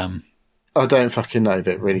to your thumb? I don't fucking know,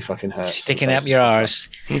 but it really fucking hurts. Sticking up your arse.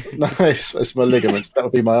 No, it's my ligaments. That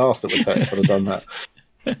would be my arse that would hurt if I'd have done that.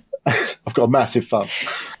 I've got a massive thumb.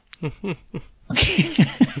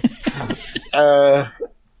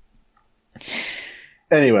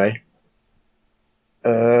 Anyway,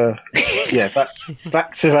 yeah,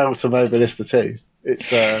 back to Automobilista 2.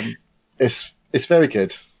 It's very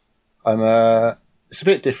good. It's a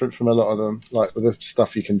bit different from a lot of them, like with the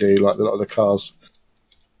stuff you can do, like a lot of the cars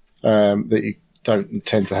that you don't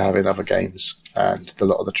tend to have in other games, and a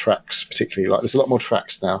lot of the tracks, particularly like there's a lot more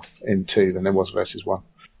tracks now in 2 than there was versus 1.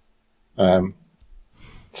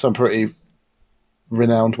 Some pretty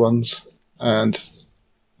renowned ones, and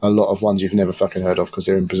a lot of ones you've never fucking heard of because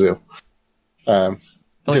they're in Brazil.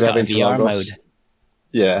 It's got a VR mode.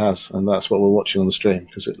 Yeah, it has, and that's what we're watching on the stream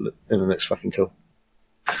because it looks fucking cool.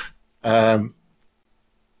 But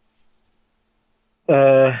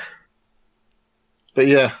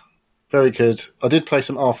yeah, very good. I did play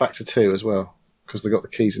some R Factor 2 as well because they got the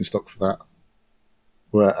keys in stock for that.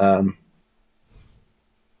 Where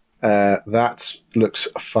that looks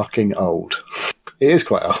fucking old. It is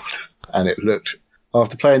quite old, and it looked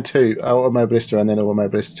after playing Automobilista and then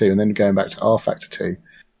Automobilista 2, and then going back to R Factor 2.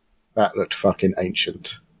 That looked fucking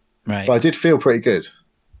ancient. Right. But I did feel pretty good,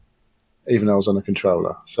 even though I was on a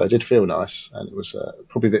controller. So it did feel nice, and it was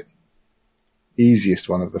probably the easiest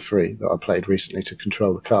one of the 3 that I played recently to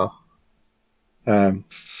control the car.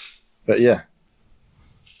 But yeah,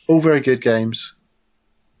 all very good games.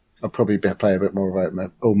 I'll probably play a bit more of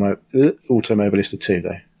Automobilista 2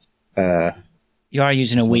 though. You are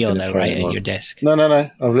using a wheel though, right, at your desk? No.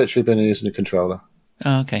 I've literally been using a controller.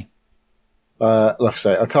 Oh, okay. Like I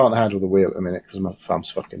say, I can't handle the wheel at the minute because my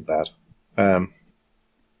thumb's fucking bad.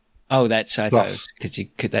 That's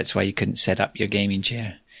that's why you couldn't set up your gaming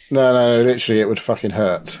chair. No, literally it would fucking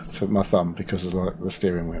hurt to my thumb because of like the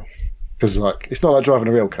steering wheel. Because like it's not like driving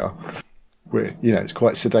a real car, where it's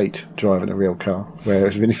quite sedate driving a real car.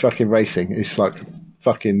 Whereas when you're fucking racing, it's like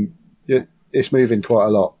fucking it's moving quite a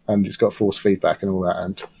lot and it's got force feedback and all that.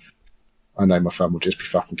 And I know my thumb will just be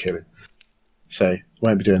fucking killing. So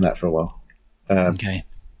won't be doing that for a while. Okay.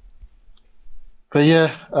 But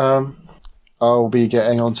yeah, I'll be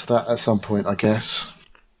getting onto that at some point, I guess.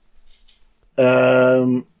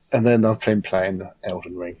 And then I've been playing the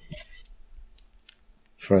Elden Ring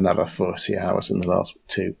for another 40 hours in the last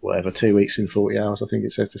 2 weeks in 40 hours, I think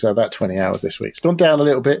it says. So about 20 hours this week. It's gone down a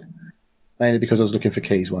little bit, mainly because I was looking for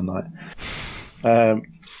keys one night.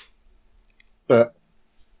 But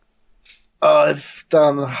I've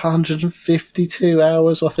done 152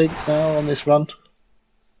 hours, I think, now on this run.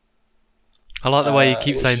 I like the way you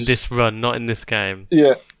keep saying this run, not in this game.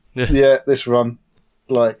 Yeah, this run.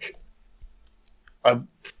 Like, I'm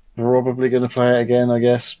probably going to play it again, I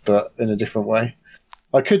guess, but in a different way.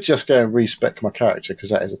 I could just go and respec my character, because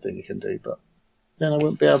that is a thing you can do, but then I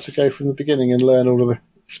wouldn't be able to go from the beginning and learn all of the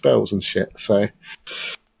spells and shit. So,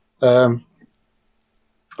 I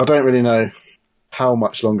don't really know how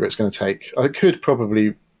much longer it's going to take. I could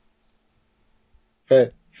probably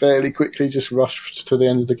fairly quickly just rush to the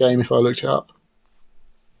end of the game if I looked it up.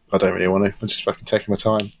 I don't really want to. I'm just fucking taking my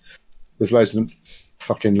time. There's loads of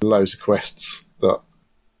quests that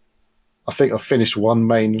I think I've finished one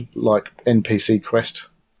main like NPC quest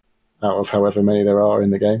out of however many there are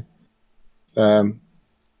in the game.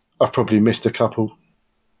 I've probably missed a couple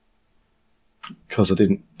because I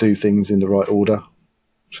didn't do things in the right order.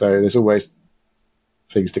 So there's always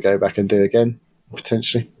things to go back and do again,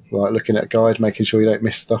 potentially. Like looking at a guide, making sure you don't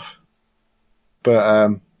miss stuff. But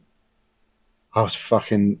I was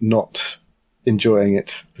fucking not enjoying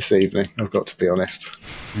it this evening, I've got to be honest.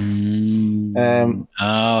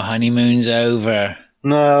 Honeymoon's over.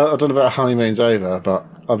 No, I don't know about honeymoon's over, but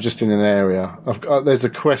I'm just in an area. There's a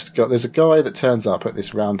quest. There's a guy that turns up at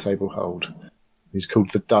this round table hold. He's called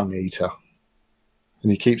the Dung Eater.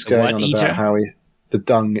 And he keeps going on about how the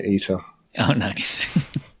Dung Eater. Oh, nice.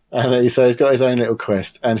 And so he's got his own little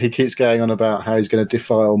quest, and he keeps going on about how he's going to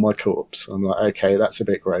defile my corpse. I'm like, okay, that's a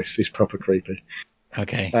bit gross. He's proper creepy.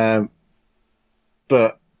 Okay.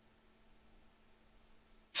 But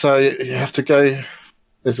so you have to go.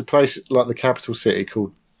 There's a place like the capital city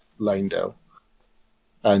called Lanedale,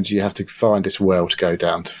 and you have to find this well to go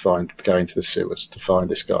down to go into the sewers to find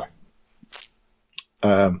this guy.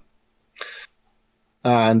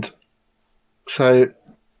 And so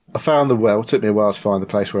I found the well. It took me a while to find the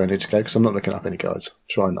place where I need to go because I'm not looking up any guides.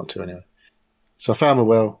 Trying not to anyway. So I found the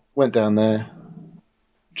well, went down there,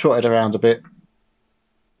 trotted around a bit.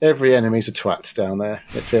 Every enemy's a twat down there,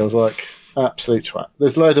 it feels like. Absolute twat.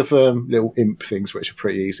 There's a load of little imp things which are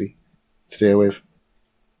pretty easy to deal with.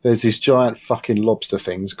 There's these giant fucking lobster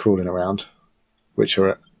things crawling around, which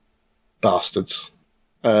are bastards.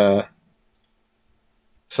 So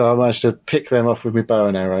I managed to pick them off with my bow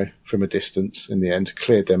and arrow from a distance in the end,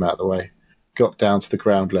 cleared them out of the way, got down to the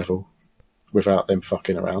ground level without them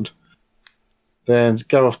fucking around. Then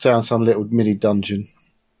go off down some little mini dungeon,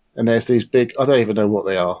 and there's these big, I don't even know what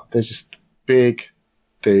they are, they're just big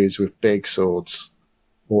dudes with big swords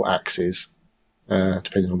or axes,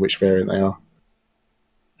 depending on which variant they are.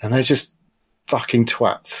 And they're just fucking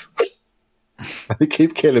twats. They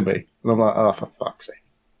keep killing me. And I'm like, oh, for fuck's sake.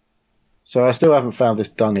 So I still haven't found this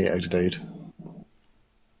Dung Eater dude.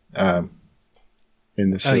 In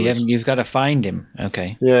the sewers. You've got to find him.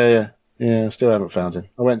 Okay. Yeah, I still haven't found him.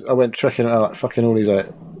 I went trekking out fucking all these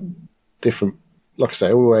different, like I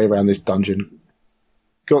say, all the way around this dungeon.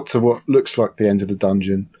 Got to what looks like the end of the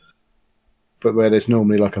dungeon, but where there's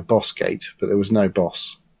normally like a boss gate, but there was no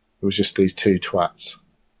boss. It was just these two twats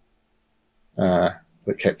that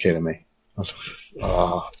kept killing me. I was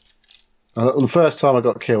like, And the first time I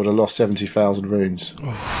got killed, I lost 70,000 runes. And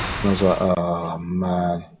I was like, oh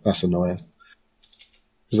man, that's annoying.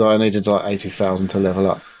 Because I needed like 80,000 to level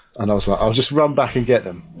up. And I was like, I'll just run back and get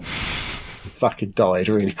them. I fucking died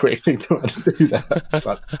really quickly to do that. I was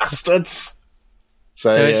like, bastards.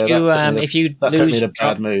 So if you put me in a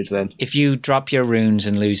bad mood, then if you drop your runes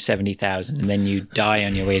and lose 70,000 and then you die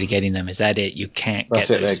on your way to getting them, is that it? You can't get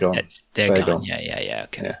those. They're gone. They're gone. Yeah.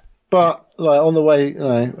 Okay. Yeah. But like on the way,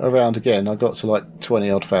 around again, I got to like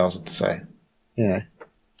 20,000 odd. So,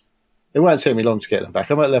 It won't take me long to get them back.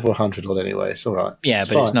 I'm at level 100 odd anyway. It's all right. Yeah,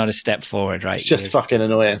 but it's not a step forward, right? It's just fucking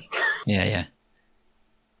annoying. Yeah.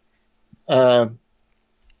 When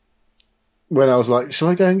I was like, should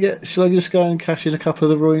I just go and cash in a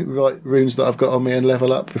couple of the runes that I've got on me and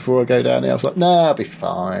level up before I go down there? I was like, nah, I'll be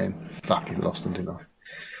fine. Fucking lost them, didn't I?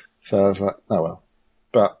 So I was like, oh well.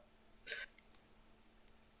 But,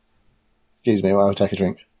 excuse me while I take a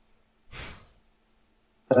drink.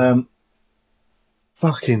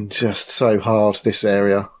 Fucking just so hard, this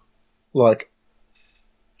area. Like,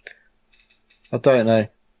 I don't know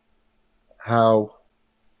how...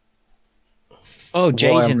 Oh,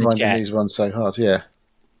 Jay's in the finding chat. These ones so hard, yeah.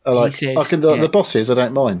 The Yeah. bosses, I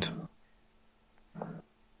don't mind.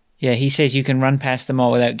 Yeah, he says you can run past them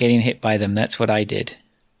all without getting hit by them. That's what I did.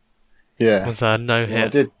 Yeah. Was that no hit? I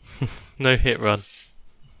did. No hit run.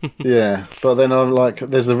 Yeah, but then I'm like,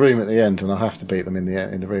 there's the room at the end, and I have to beat them in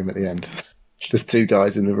the room at the end. There's 2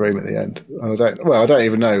 guys in the room at the end. And I don't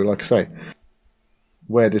even know, like I say,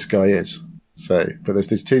 where this guy is. So, but there's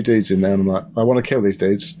these 2 dudes in there, and I'm like, I want to kill these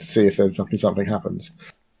dudes to see if something happens.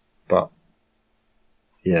 But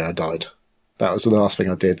yeah, I died. That was the last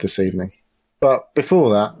thing I did this evening. But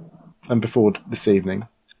before that, and before this evening,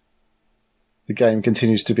 the game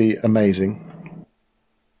continues to be amazing.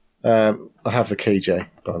 I have the key, Jay,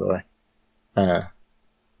 by the way.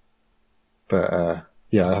 But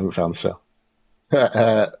yeah, I haven't found the cell.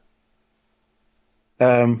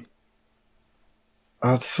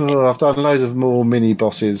 I've done loads of more mini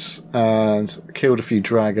bosses and killed a few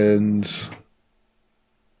dragons.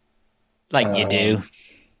 Like you do.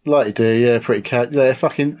 Like you do, yeah, pretty yeah,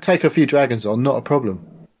 fucking take a few dragons on, not a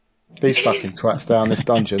problem. These fucking twats down this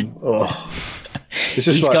dungeon. Oh. It's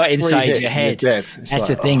just he's like got inside your head. That's like,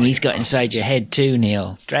 the thing, he's got inside your head too,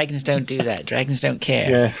 Neil. Dragons don't do that. Dragons don't care.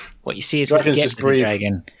 Yeah. What you see is dragons what you get just with breathe. the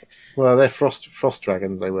dragon. Well, they're frost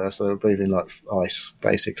dragons, they were, so they were breathing like ice,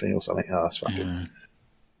 basically, or something. Oh, that's fucking...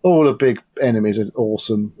 All the big enemies are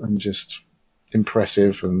awesome and just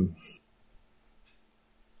impressive, and...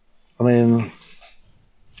 I mean...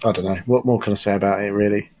 I don't know. What more can I say about it,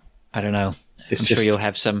 really? I don't know. I'm sure you'll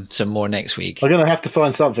have some more next week. I'm going to have to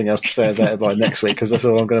find something else to say about it by next week, because that's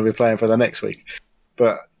all I'm going to be playing for the next week.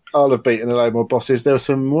 But I'll have beaten a load more bosses. There was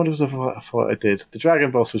some... What was the fight I did? The dragon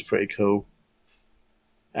boss was pretty cool.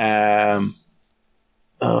 I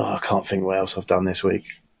can't think what else I've done this week.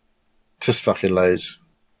 Just fucking loads.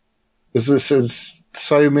 There's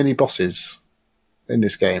so many bosses in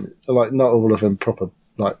this game. Like, not all of them proper,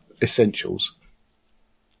 like, essentials.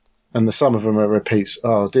 And some of them are repeats.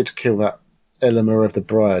 Oh, I did kill that Element of the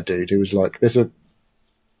Briar dude who was like, there's a...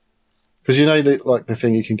 Because you know, the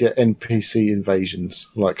thing you can get NPC invasions.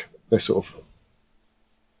 Like, they're sort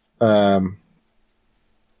of...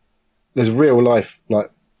 there's real life, like,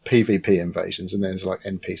 PvP invasions, and there's like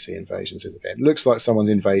NPC invasions in the game. It looks like someone's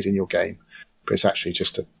invading your game, but it's actually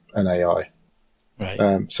just an AI.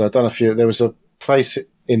 Right. So I've done a few. There was a place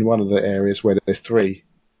in one of the areas where there's 3.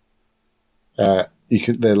 They're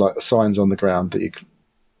like signs on the ground that you can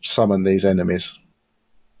summon these enemies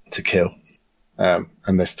to kill, and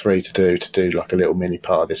there's 3 to do like a little mini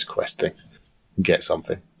part of this quest thing and get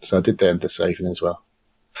something. So I did them this evening as well.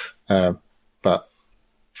 But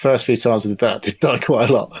first few times I did that, I did die quite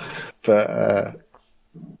a lot. But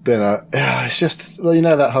then it's just, you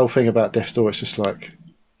know, that whole thing about Death's Door, it's just like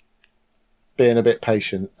being a bit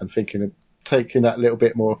patient and thinking of taking that little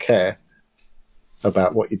bit more care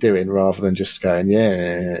about what you're doing rather than just going,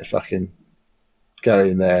 yeah, fucking go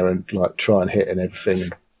in there and like try and hit and everything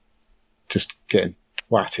and just getting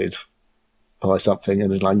whatted by something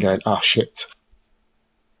and then like going, oh shit.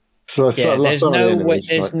 So yeah,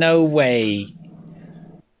 there's no way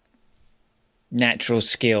natural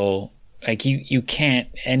skill, like you can't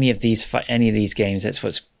any of these games. That's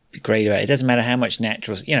what's great about it. It doesn't matter how much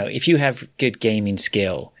natural, if you have good gaming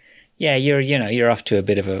skill, yeah, you're off to a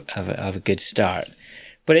bit of a good start.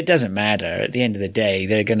 But it doesn't matter. At the end of the day,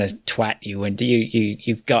 they're going to twat you, and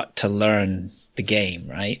you've got to learn the game,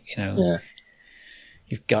 right? Yeah.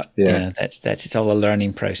 You've got that's it's all a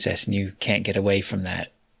learning process, and you can't get away from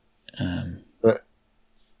that. But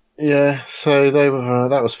yeah, so they were.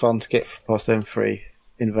 That was fun to get past them 3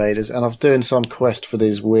 invaders, and I'm doing some quest for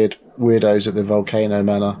these weirdos at the Volcano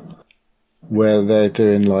Manor, where they're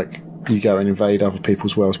doing like you go and invade other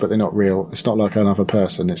people's worlds, but they're not real. It's not like another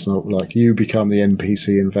person. It's not like you become the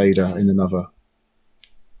NPC invader in another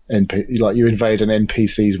like you invade an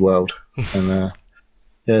NPC's world. And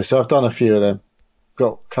yeah, so I've done a few of them.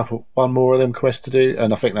 Got one more of them quests to do,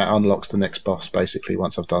 and I think that unlocks the next boss basically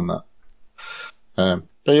once I've done that.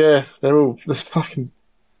 But yeah, there's fucking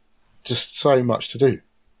just so much to do.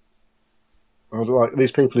 I was like,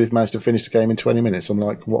 these people who've managed to finish the game in 20 minutes, I'm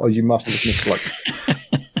like, what? You must have missed like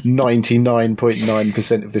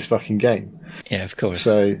 99.9% of this fucking game. Yeah, of course.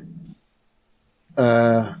 So,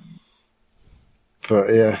 but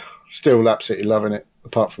yeah, still absolutely loving it,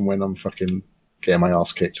 apart from when I'm fucking getting my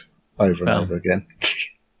ass kicked over and over again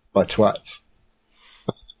by twats.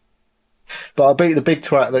 But I beat the big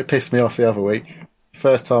twat that pissed me off the other week.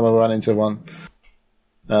 First time I ran into one.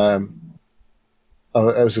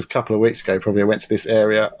 It was a couple of weeks ago, probably. I went to this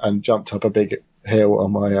area and jumped up a big hill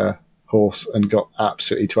on my horse and got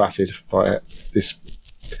absolutely twatted by this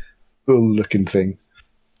bull-looking thing.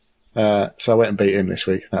 So I went and beat him this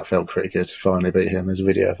week. That felt pretty good to finally beat him. There's a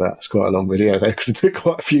video of that. It's quite a long video, though, because it took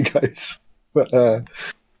quite a few goes. But,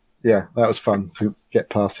 yeah, that was fun to get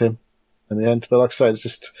past him in the end. But like I say, it's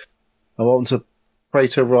just... I want to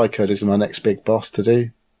Praetor Rykard is my next big boss to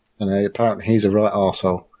do. And apparently he's a right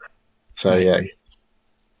arsehole. So, yeah...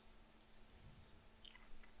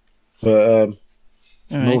 But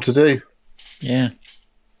more to do. Yeah.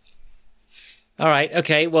 All right.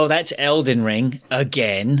 Okay. Well, that's Elden Ring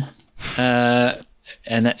again, and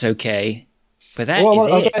that's okay. But that is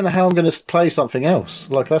I don't know how I'm going to play something else.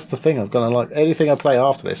 Like that's the thing. I'm going to like anything I play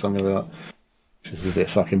after this. I'm going to be like, this is a bit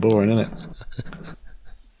fucking boring, isn't it?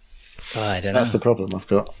 Oh, I don't know. That's the problem I've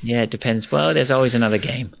got. Yeah, it depends. Well, there's always another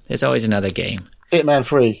game. Hitman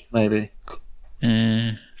 3, maybe.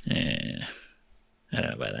 I don't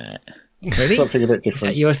know about that. Really? Something a bit different. Is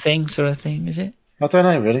that your thing, sort of thing, is it? I don't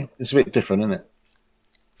know, really. It's a bit different, isn't it?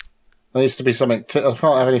 There needs to be something... I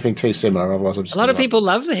can't have anything too similar, otherwise I'm just... A lot of people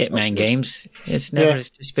love the Hitman games. It's never...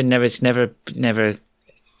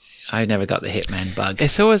 I've never got the Hitman bug.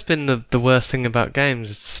 It's always been the worst thing about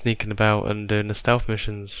games, is sneaking about and doing the stealth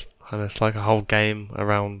missions. And it's like a whole game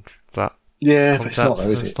around that. Yeah, but it's not though,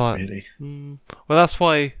 is it, like, really? Well, that's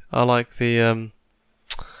why I like the...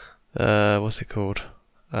 what's it called?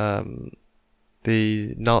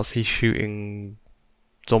 The Nazi shooting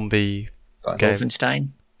zombie game. Wolfenstein?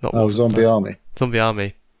 Not Wolfenstein. Zombie Army. Zombie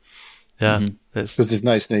Army. Yeah. Mm-hmm. Because there's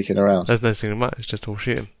no sneaking around. There's no sneaking around, it's just all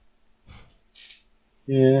shooting.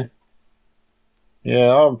 Yeah.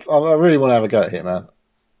 Yeah, I really want to have a go at Hitman.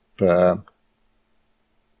 But,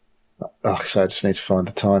 like I say, I just need to find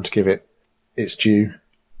the time to give it its due,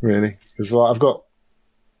 really. Because like, I've got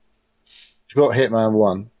Hitman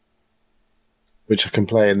 1, which I can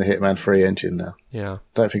play in the Hitman 3 engine now. Yeah.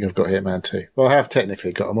 Don't think I've got Hitman 2. Well, I have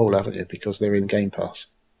technically got them all, haven't you? Because they're in Game Pass.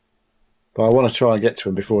 But I want to try and get to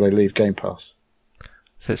them before they leave Game Pass.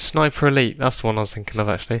 So it's Sniper Elite. That's the one I was thinking of,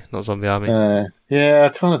 actually. Not Zombie Army. Yeah,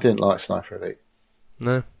 I kind of didn't like Sniper Elite.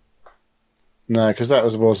 No? No, because that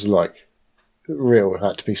was like real. It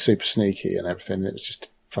had to be super sneaky and everything. It was just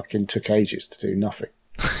fucking took ages to do nothing.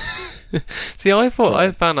 See, I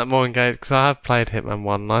found that more engaging because I have played Hitman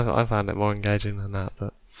 1 and I found it more engaging than that,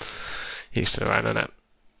 but he's still around in it.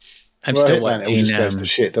 I'm still watching. It all just goes to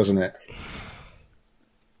shit, doesn't it?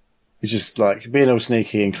 You just like being all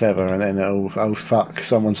sneaky and clever, and then oh fuck,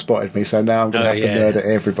 someone spotted me, so now I'm going to have to murder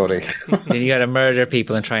everybody. Then you got to murder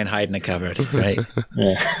people and try and hide in a cupboard, right?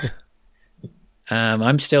 Yeah.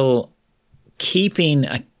 I'm still keeping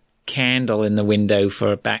a candle in the window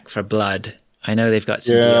for Back 4 Blood. I know they've got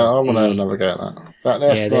some. Yeah, DLC. I want to have another go at that.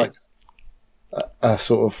 That's like a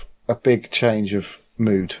sort of a big change of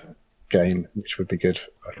mood game, which would be good,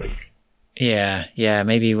 I think. Yeah.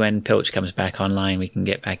 Maybe when Pilch comes back online, we can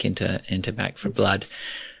get back into Back 4 Blood.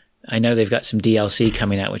 I know they've got some DLC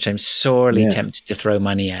coming out, which I'm sorely tempted to throw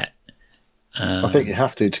money at. I think you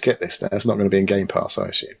have to get this now. It's not going to be in Game Pass, I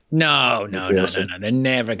assume. No. They're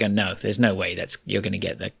never going to. No, there's no way you're going to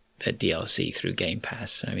get the DLC through Game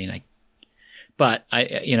Pass. I mean, but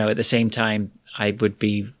at the same time, I would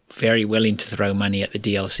be very willing to throw money at the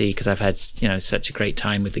DLC because I've had, such a great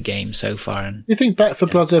time with the game so far. And you think Back 4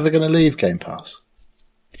 Blood's ever going to leave Game Pass?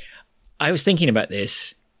 I was thinking about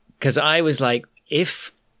this because I was like,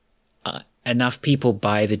 if enough people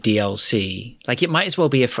buy the DLC, like it might as well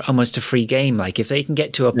be almost a free game. Like if they can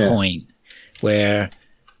get to a point where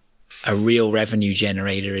a real revenue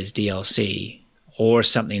generator is DLC or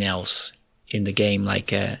something else in the game, like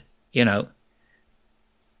has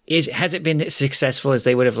it been as successful as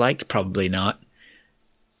they would have liked? Probably not.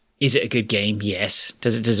 Is it a good game? Yes.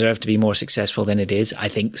 Does it deserve to be more successful than it is? I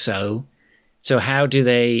think so. So how do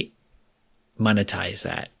they monetize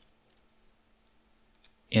that?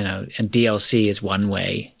 And DLC is one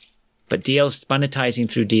way, but monetizing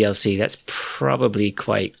through DLC, that's probably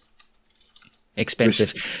quite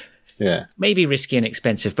expensive. Yeah. Maybe risky and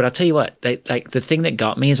expensive, but I'll tell you what, the thing that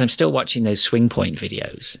got me is I'm still watching those Swing Point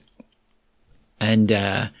videos. And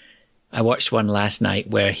I watched one last night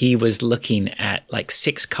where he was looking at like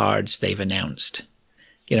 6 cards they've announced,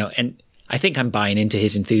 and I think I'm buying into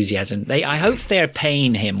his enthusiasm. I hope they're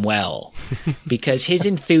paying him well, because his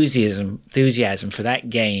enthusiasm for that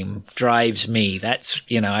game drives me. That's,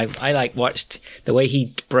 I watched the way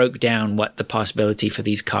he broke down what the possibility for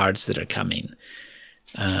these cards that are coming.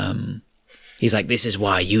 He's like, this is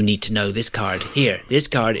why you need to know this card here. This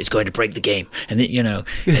card is going to break the game. And then, and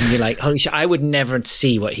you're like, holy shit, I would never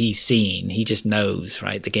see what he's seeing. He just knows,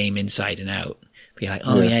 right? The game inside and out. But you're like,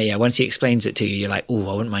 oh yeah. Once he explains it to you, you're like, oh,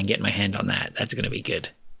 I wouldn't mind getting my hand on that. That's going to be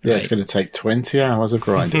good. Yeah, right? It's going to take 20 hours of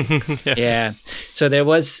grinding. Yeah. So there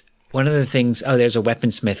was one of the things, there's a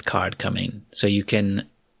weaponsmith card coming. So you can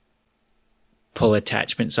pull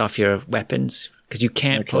attachments off your weapons. Because you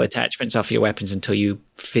can't pull attachments off your weapons until you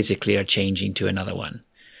physically are changing to another one.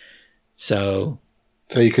 So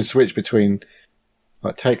you could switch between,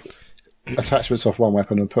 like, take attachments off one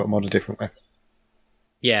weapon and put them on a different weapon.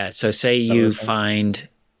 Yeah. So say you're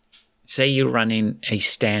running a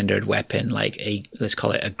standard weapon, like let's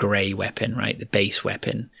call it a grey weapon, right? The base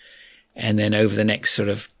weapon. And then over the next sort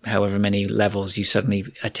of however many levels, you suddenly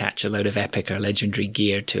attach a load of epic or legendary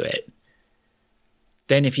gear to it.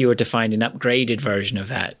 Then if you were to find an upgraded version of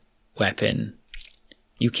that weapon,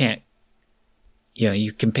 you can't,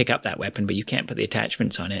 you can pick up that weapon, but you can't put the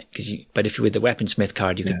attachments on it. But if you're with the weaponsmith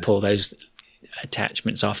card, you can pull those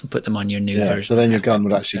attachments off and put them on your new version. So then your gun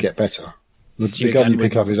would actually get better. The gun you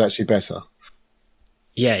pick up is actually better.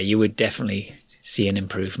 Yeah, you would definitely see an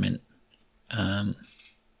improvement.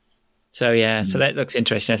 So that looks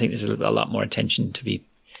interesting. I think there's a lot more attention to be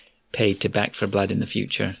paid to Back 4 Blood in the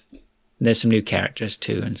future. There's some new characters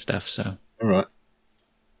too and stuff. So all right,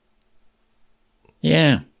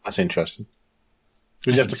 yeah, that's interesting.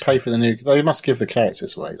 Would you have to pay for the new? They must give the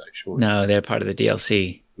characters away, though. Surely. No, they're part of the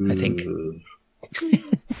DLC. I think.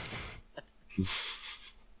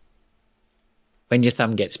 When your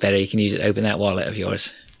thumb gets better, you can use it to open that wallet of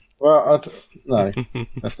yours. Well, no,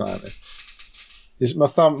 that's not happening.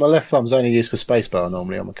 My left thumb's only used for spacebar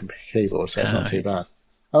normally on my keyboard, so it's not too bad.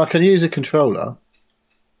 And I can use a controller.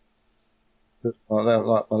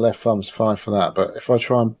 Like my left thumb's fine for that, but if I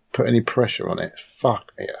try and put any pressure on it,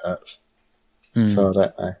 fuck me, it hurts. So I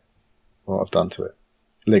don't know what I've done to it.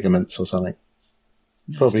 Ligaments or something.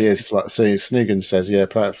 Probably is, like Snoogan says,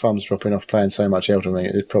 thumb's dropping off playing so much Elden Ring.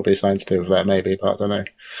 It's probably something to do with that, maybe, but I don't know.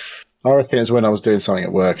 I reckon it's when I was doing something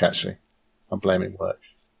at work, actually. I'm blaming work.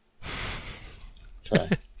 So.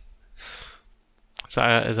 Is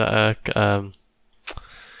that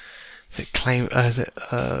is it claim? Is it?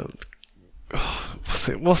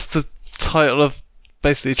 What's the title of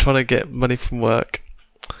basically trying to get money from work?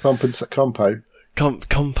 Compo.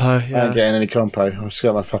 Compo, yeah. I ain't getting any compo. I've just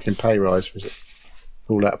got my fucking pay rise. Was it?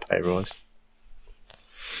 All that pay rise.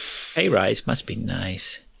 Pay rise must be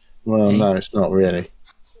nice. Well, no, it's not really.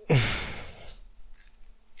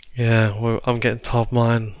 Yeah, well, I'm getting told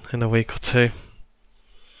mine in a week or two.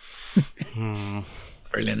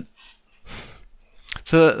 Brilliant.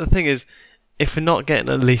 So the thing is, if we're not getting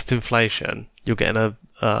at least inflation, you're getting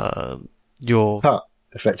your cut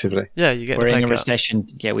effectively. Yeah, you get. We're in a recession.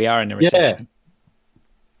 Yeah, we are in a recession.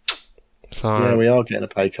 Yeah. So yeah, we are getting a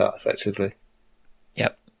pay cut effectively.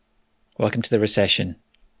 Yep. Welcome to the recession.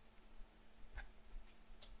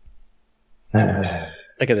 Look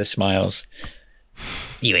at the smiles.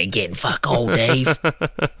 You ain't getting fuck all, Dave.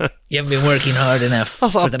 You haven't been working hard enough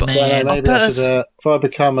for the man. Maybe if I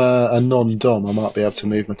become a non-dom, I might be able to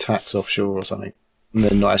move my tax offshore or something, and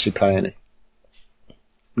then not actually pay any.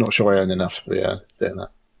 Not sure I earn enough, but yeah, doing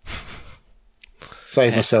that.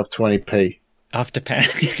 Save myself 20p. After pay.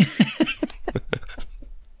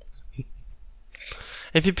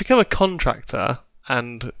 If you become a contractor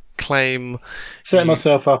and claim... Set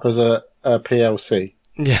myself up as a PLC.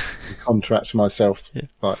 Yeah. Contract myself,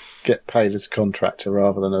 like get paid as a contractor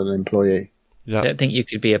rather than an employee. Yeah. I don't think you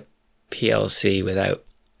could be a PLC without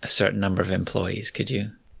a certain number of employees, could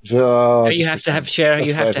you? You have to have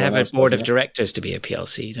a board of directors to be a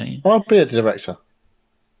PLC, don't you? I'll be a director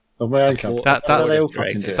of my own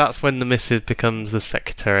company. That's when the missus becomes the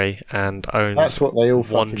secretary and owns. That's what they all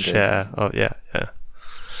one share. Oh yeah.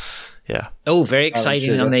 Oh, very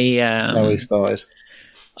exciting on the. That's how we started.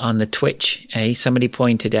 On the Twitch, somebody put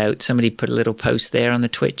a little post there on the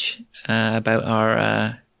Twitch about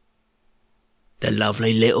our the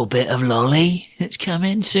lovely little bit of lolly that's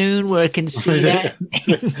coming soon. Where I can see that.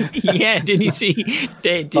 Yeah, didn't you see?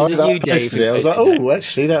 Did you, Dave? I was like, oh,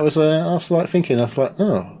 actually, that was. I was like thinking,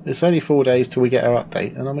 oh, it's only 4 days till we get our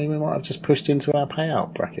update, and I mean, we might have just pushed into our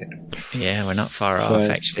payout bracket. Yeah, we're not far off,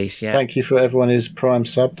 actually. So, yeah. Thank you for everyone who's Prime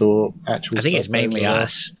subbed or actual. I think it's mainly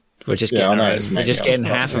us. We're just getting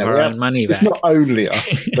half of our own money back. It's not only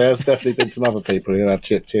us. There's definitely been some other people who have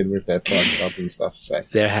chipped in with their Prime sub and stuff. So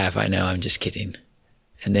there have, I know. I'm just kidding,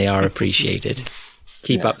 and they are appreciated.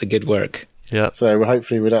 Keep up the good work. Yeah. So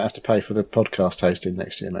hopefully we don't have to pay for the podcast hosting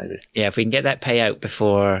next year. Maybe. Yeah, if we can get that payout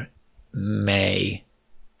before May,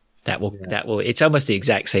 that will. It's almost the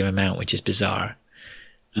exact same amount, which is bizarre.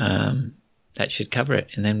 That should cover it,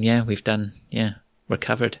 and then we're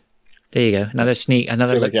covered. There you go. Another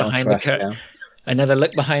look behind the curtain. Another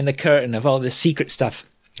look behind the curtain of all the secret stuff.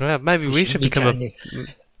 Yeah, maybe we should become a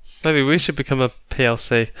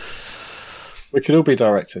PLC. We could all be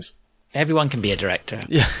directors. Everyone can be a director.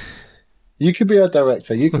 Yeah. You could be a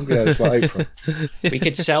director. You can be like Oprah. We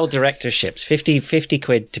could sell directorships. 50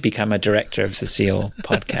 quid to become a director of the Seal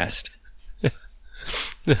podcast.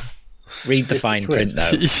 Read the fine print,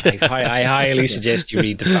 though. Yeah. I highly suggest you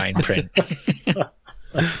read the fine print.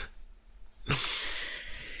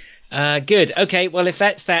 Good. Okay, well, if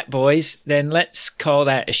that's that, boys, then let's call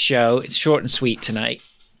that a show. It's short and sweet tonight.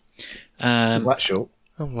 That's short.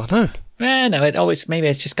 Oh, I know. No, maybe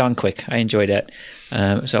it's just gone quick. I enjoyed it.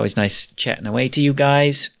 It was always nice chatting away to you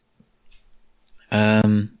guys.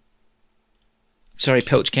 Sorry,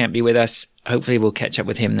 Pilch can't be with us. Hopefully we'll catch up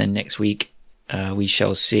with him then next week. We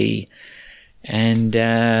shall see. And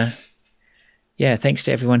thanks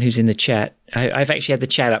to everyone who's in the chat. I've actually had the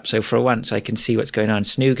chat up, so for once I can see what's going on.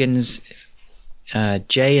 Snoogans,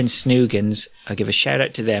 Jay and Snoogans, I'll give a shout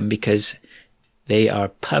out to them because they are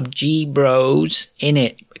PUBG bros in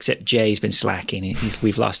it, except Jay's been slacking.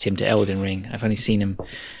 We've lost him to Elden Ring. I've only seen him a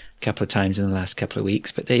couple of times in the last couple of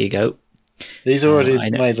weeks, but there you go. He's already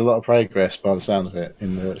made a lot of progress by the sound of it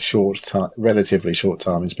in the relatively short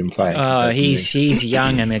time he's been playing. Oh, he's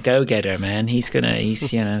young and a go-getter, man. He's putting.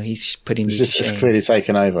 He's just clearly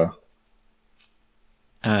taken over.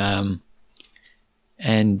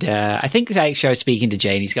 And I think actually I was speaking to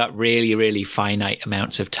Jay, and he's got really, really finite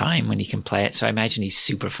amounts of time when he can play it. So I imagine he's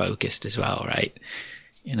super focused as well, right?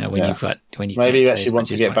 Maybe he actually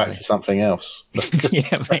wants to get back to something else.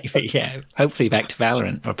 Yeah, maybe. Yeah, hopefully back to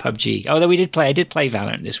Valorant or PUBG. Although I did play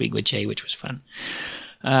Valorant this week with Jay, which was fun.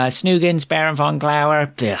 Snoogans, Baron von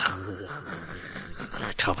Glauer,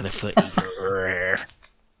 top of the foot.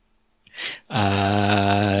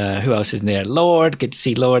 Who else is in there? Lord, good to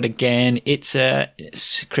see Lord again. It's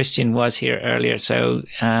Christian was here earlier, so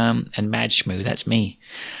and Mad Shmoo, that's me.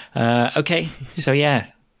 Okay, so yeah.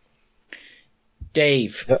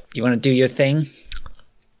 Dave, you want to do your thing?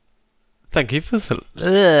 Thank you for hang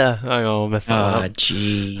on, mess that up. Oh,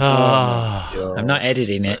 jeez. Oh, I'm not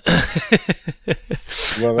editing it.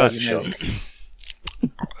 Well, that's a shock.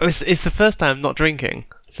 It's the first time I'm not drinking.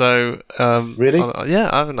 So, really?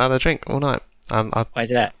 I haven't had a drink all night. Why is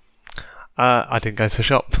that? I didn't go to the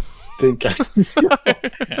shop. Didn't go.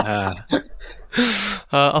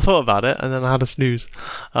 I thought about it and then I had a snooze.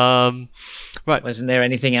 Right. Wasn't there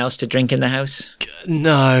anything else to drink in the house?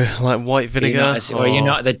 No, like white vinegar. Or you're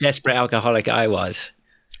not the desperate alcoholic I was?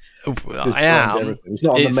 I am. It's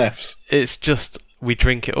not on the meths. It's just we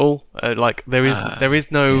drink it all. There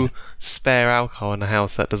is no spare alcohol in the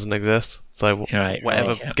house that doesn't exist. So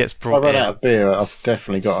whatever gets brought in. I run out of beer. I've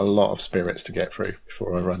definitely got a lot of spirits to get through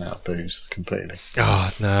before I run out of booze completely.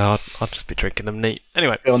 Oh no, I'll just be drinking them neat.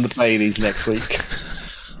 Anyway, be on the Baileys next week.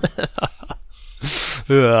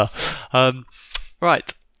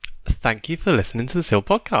 Right. Thank you for listening to the Seal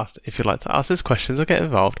Podcast. If you'd like to ask us questions or get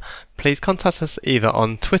involved, please contact us either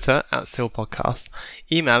on Twitter @SealPodcast,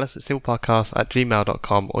 email us at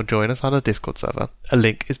sealpodcast@gmail.com, or join us on our Discord server. A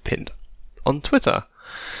link is pinned on Twitter.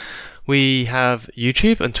 We have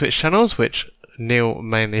YouTube and Twitch channels, which Neil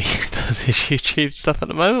mainly does his YouTube stuff at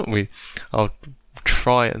the moment. I'll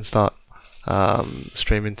try and start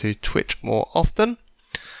streaming to Twitch more often.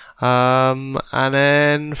 And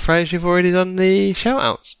then, Fraser, you've already done the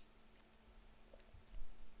shout-outs.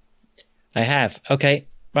 I have. Okay.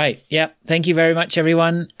 Right. Yeah. Thank you very much,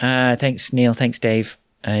 everyone. Thanks, Neil. Thanks, Dave.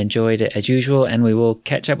 I enjoyed it as usual, and we will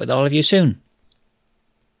catch up with all of you soon.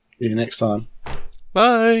 See you next time.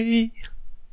 Bye.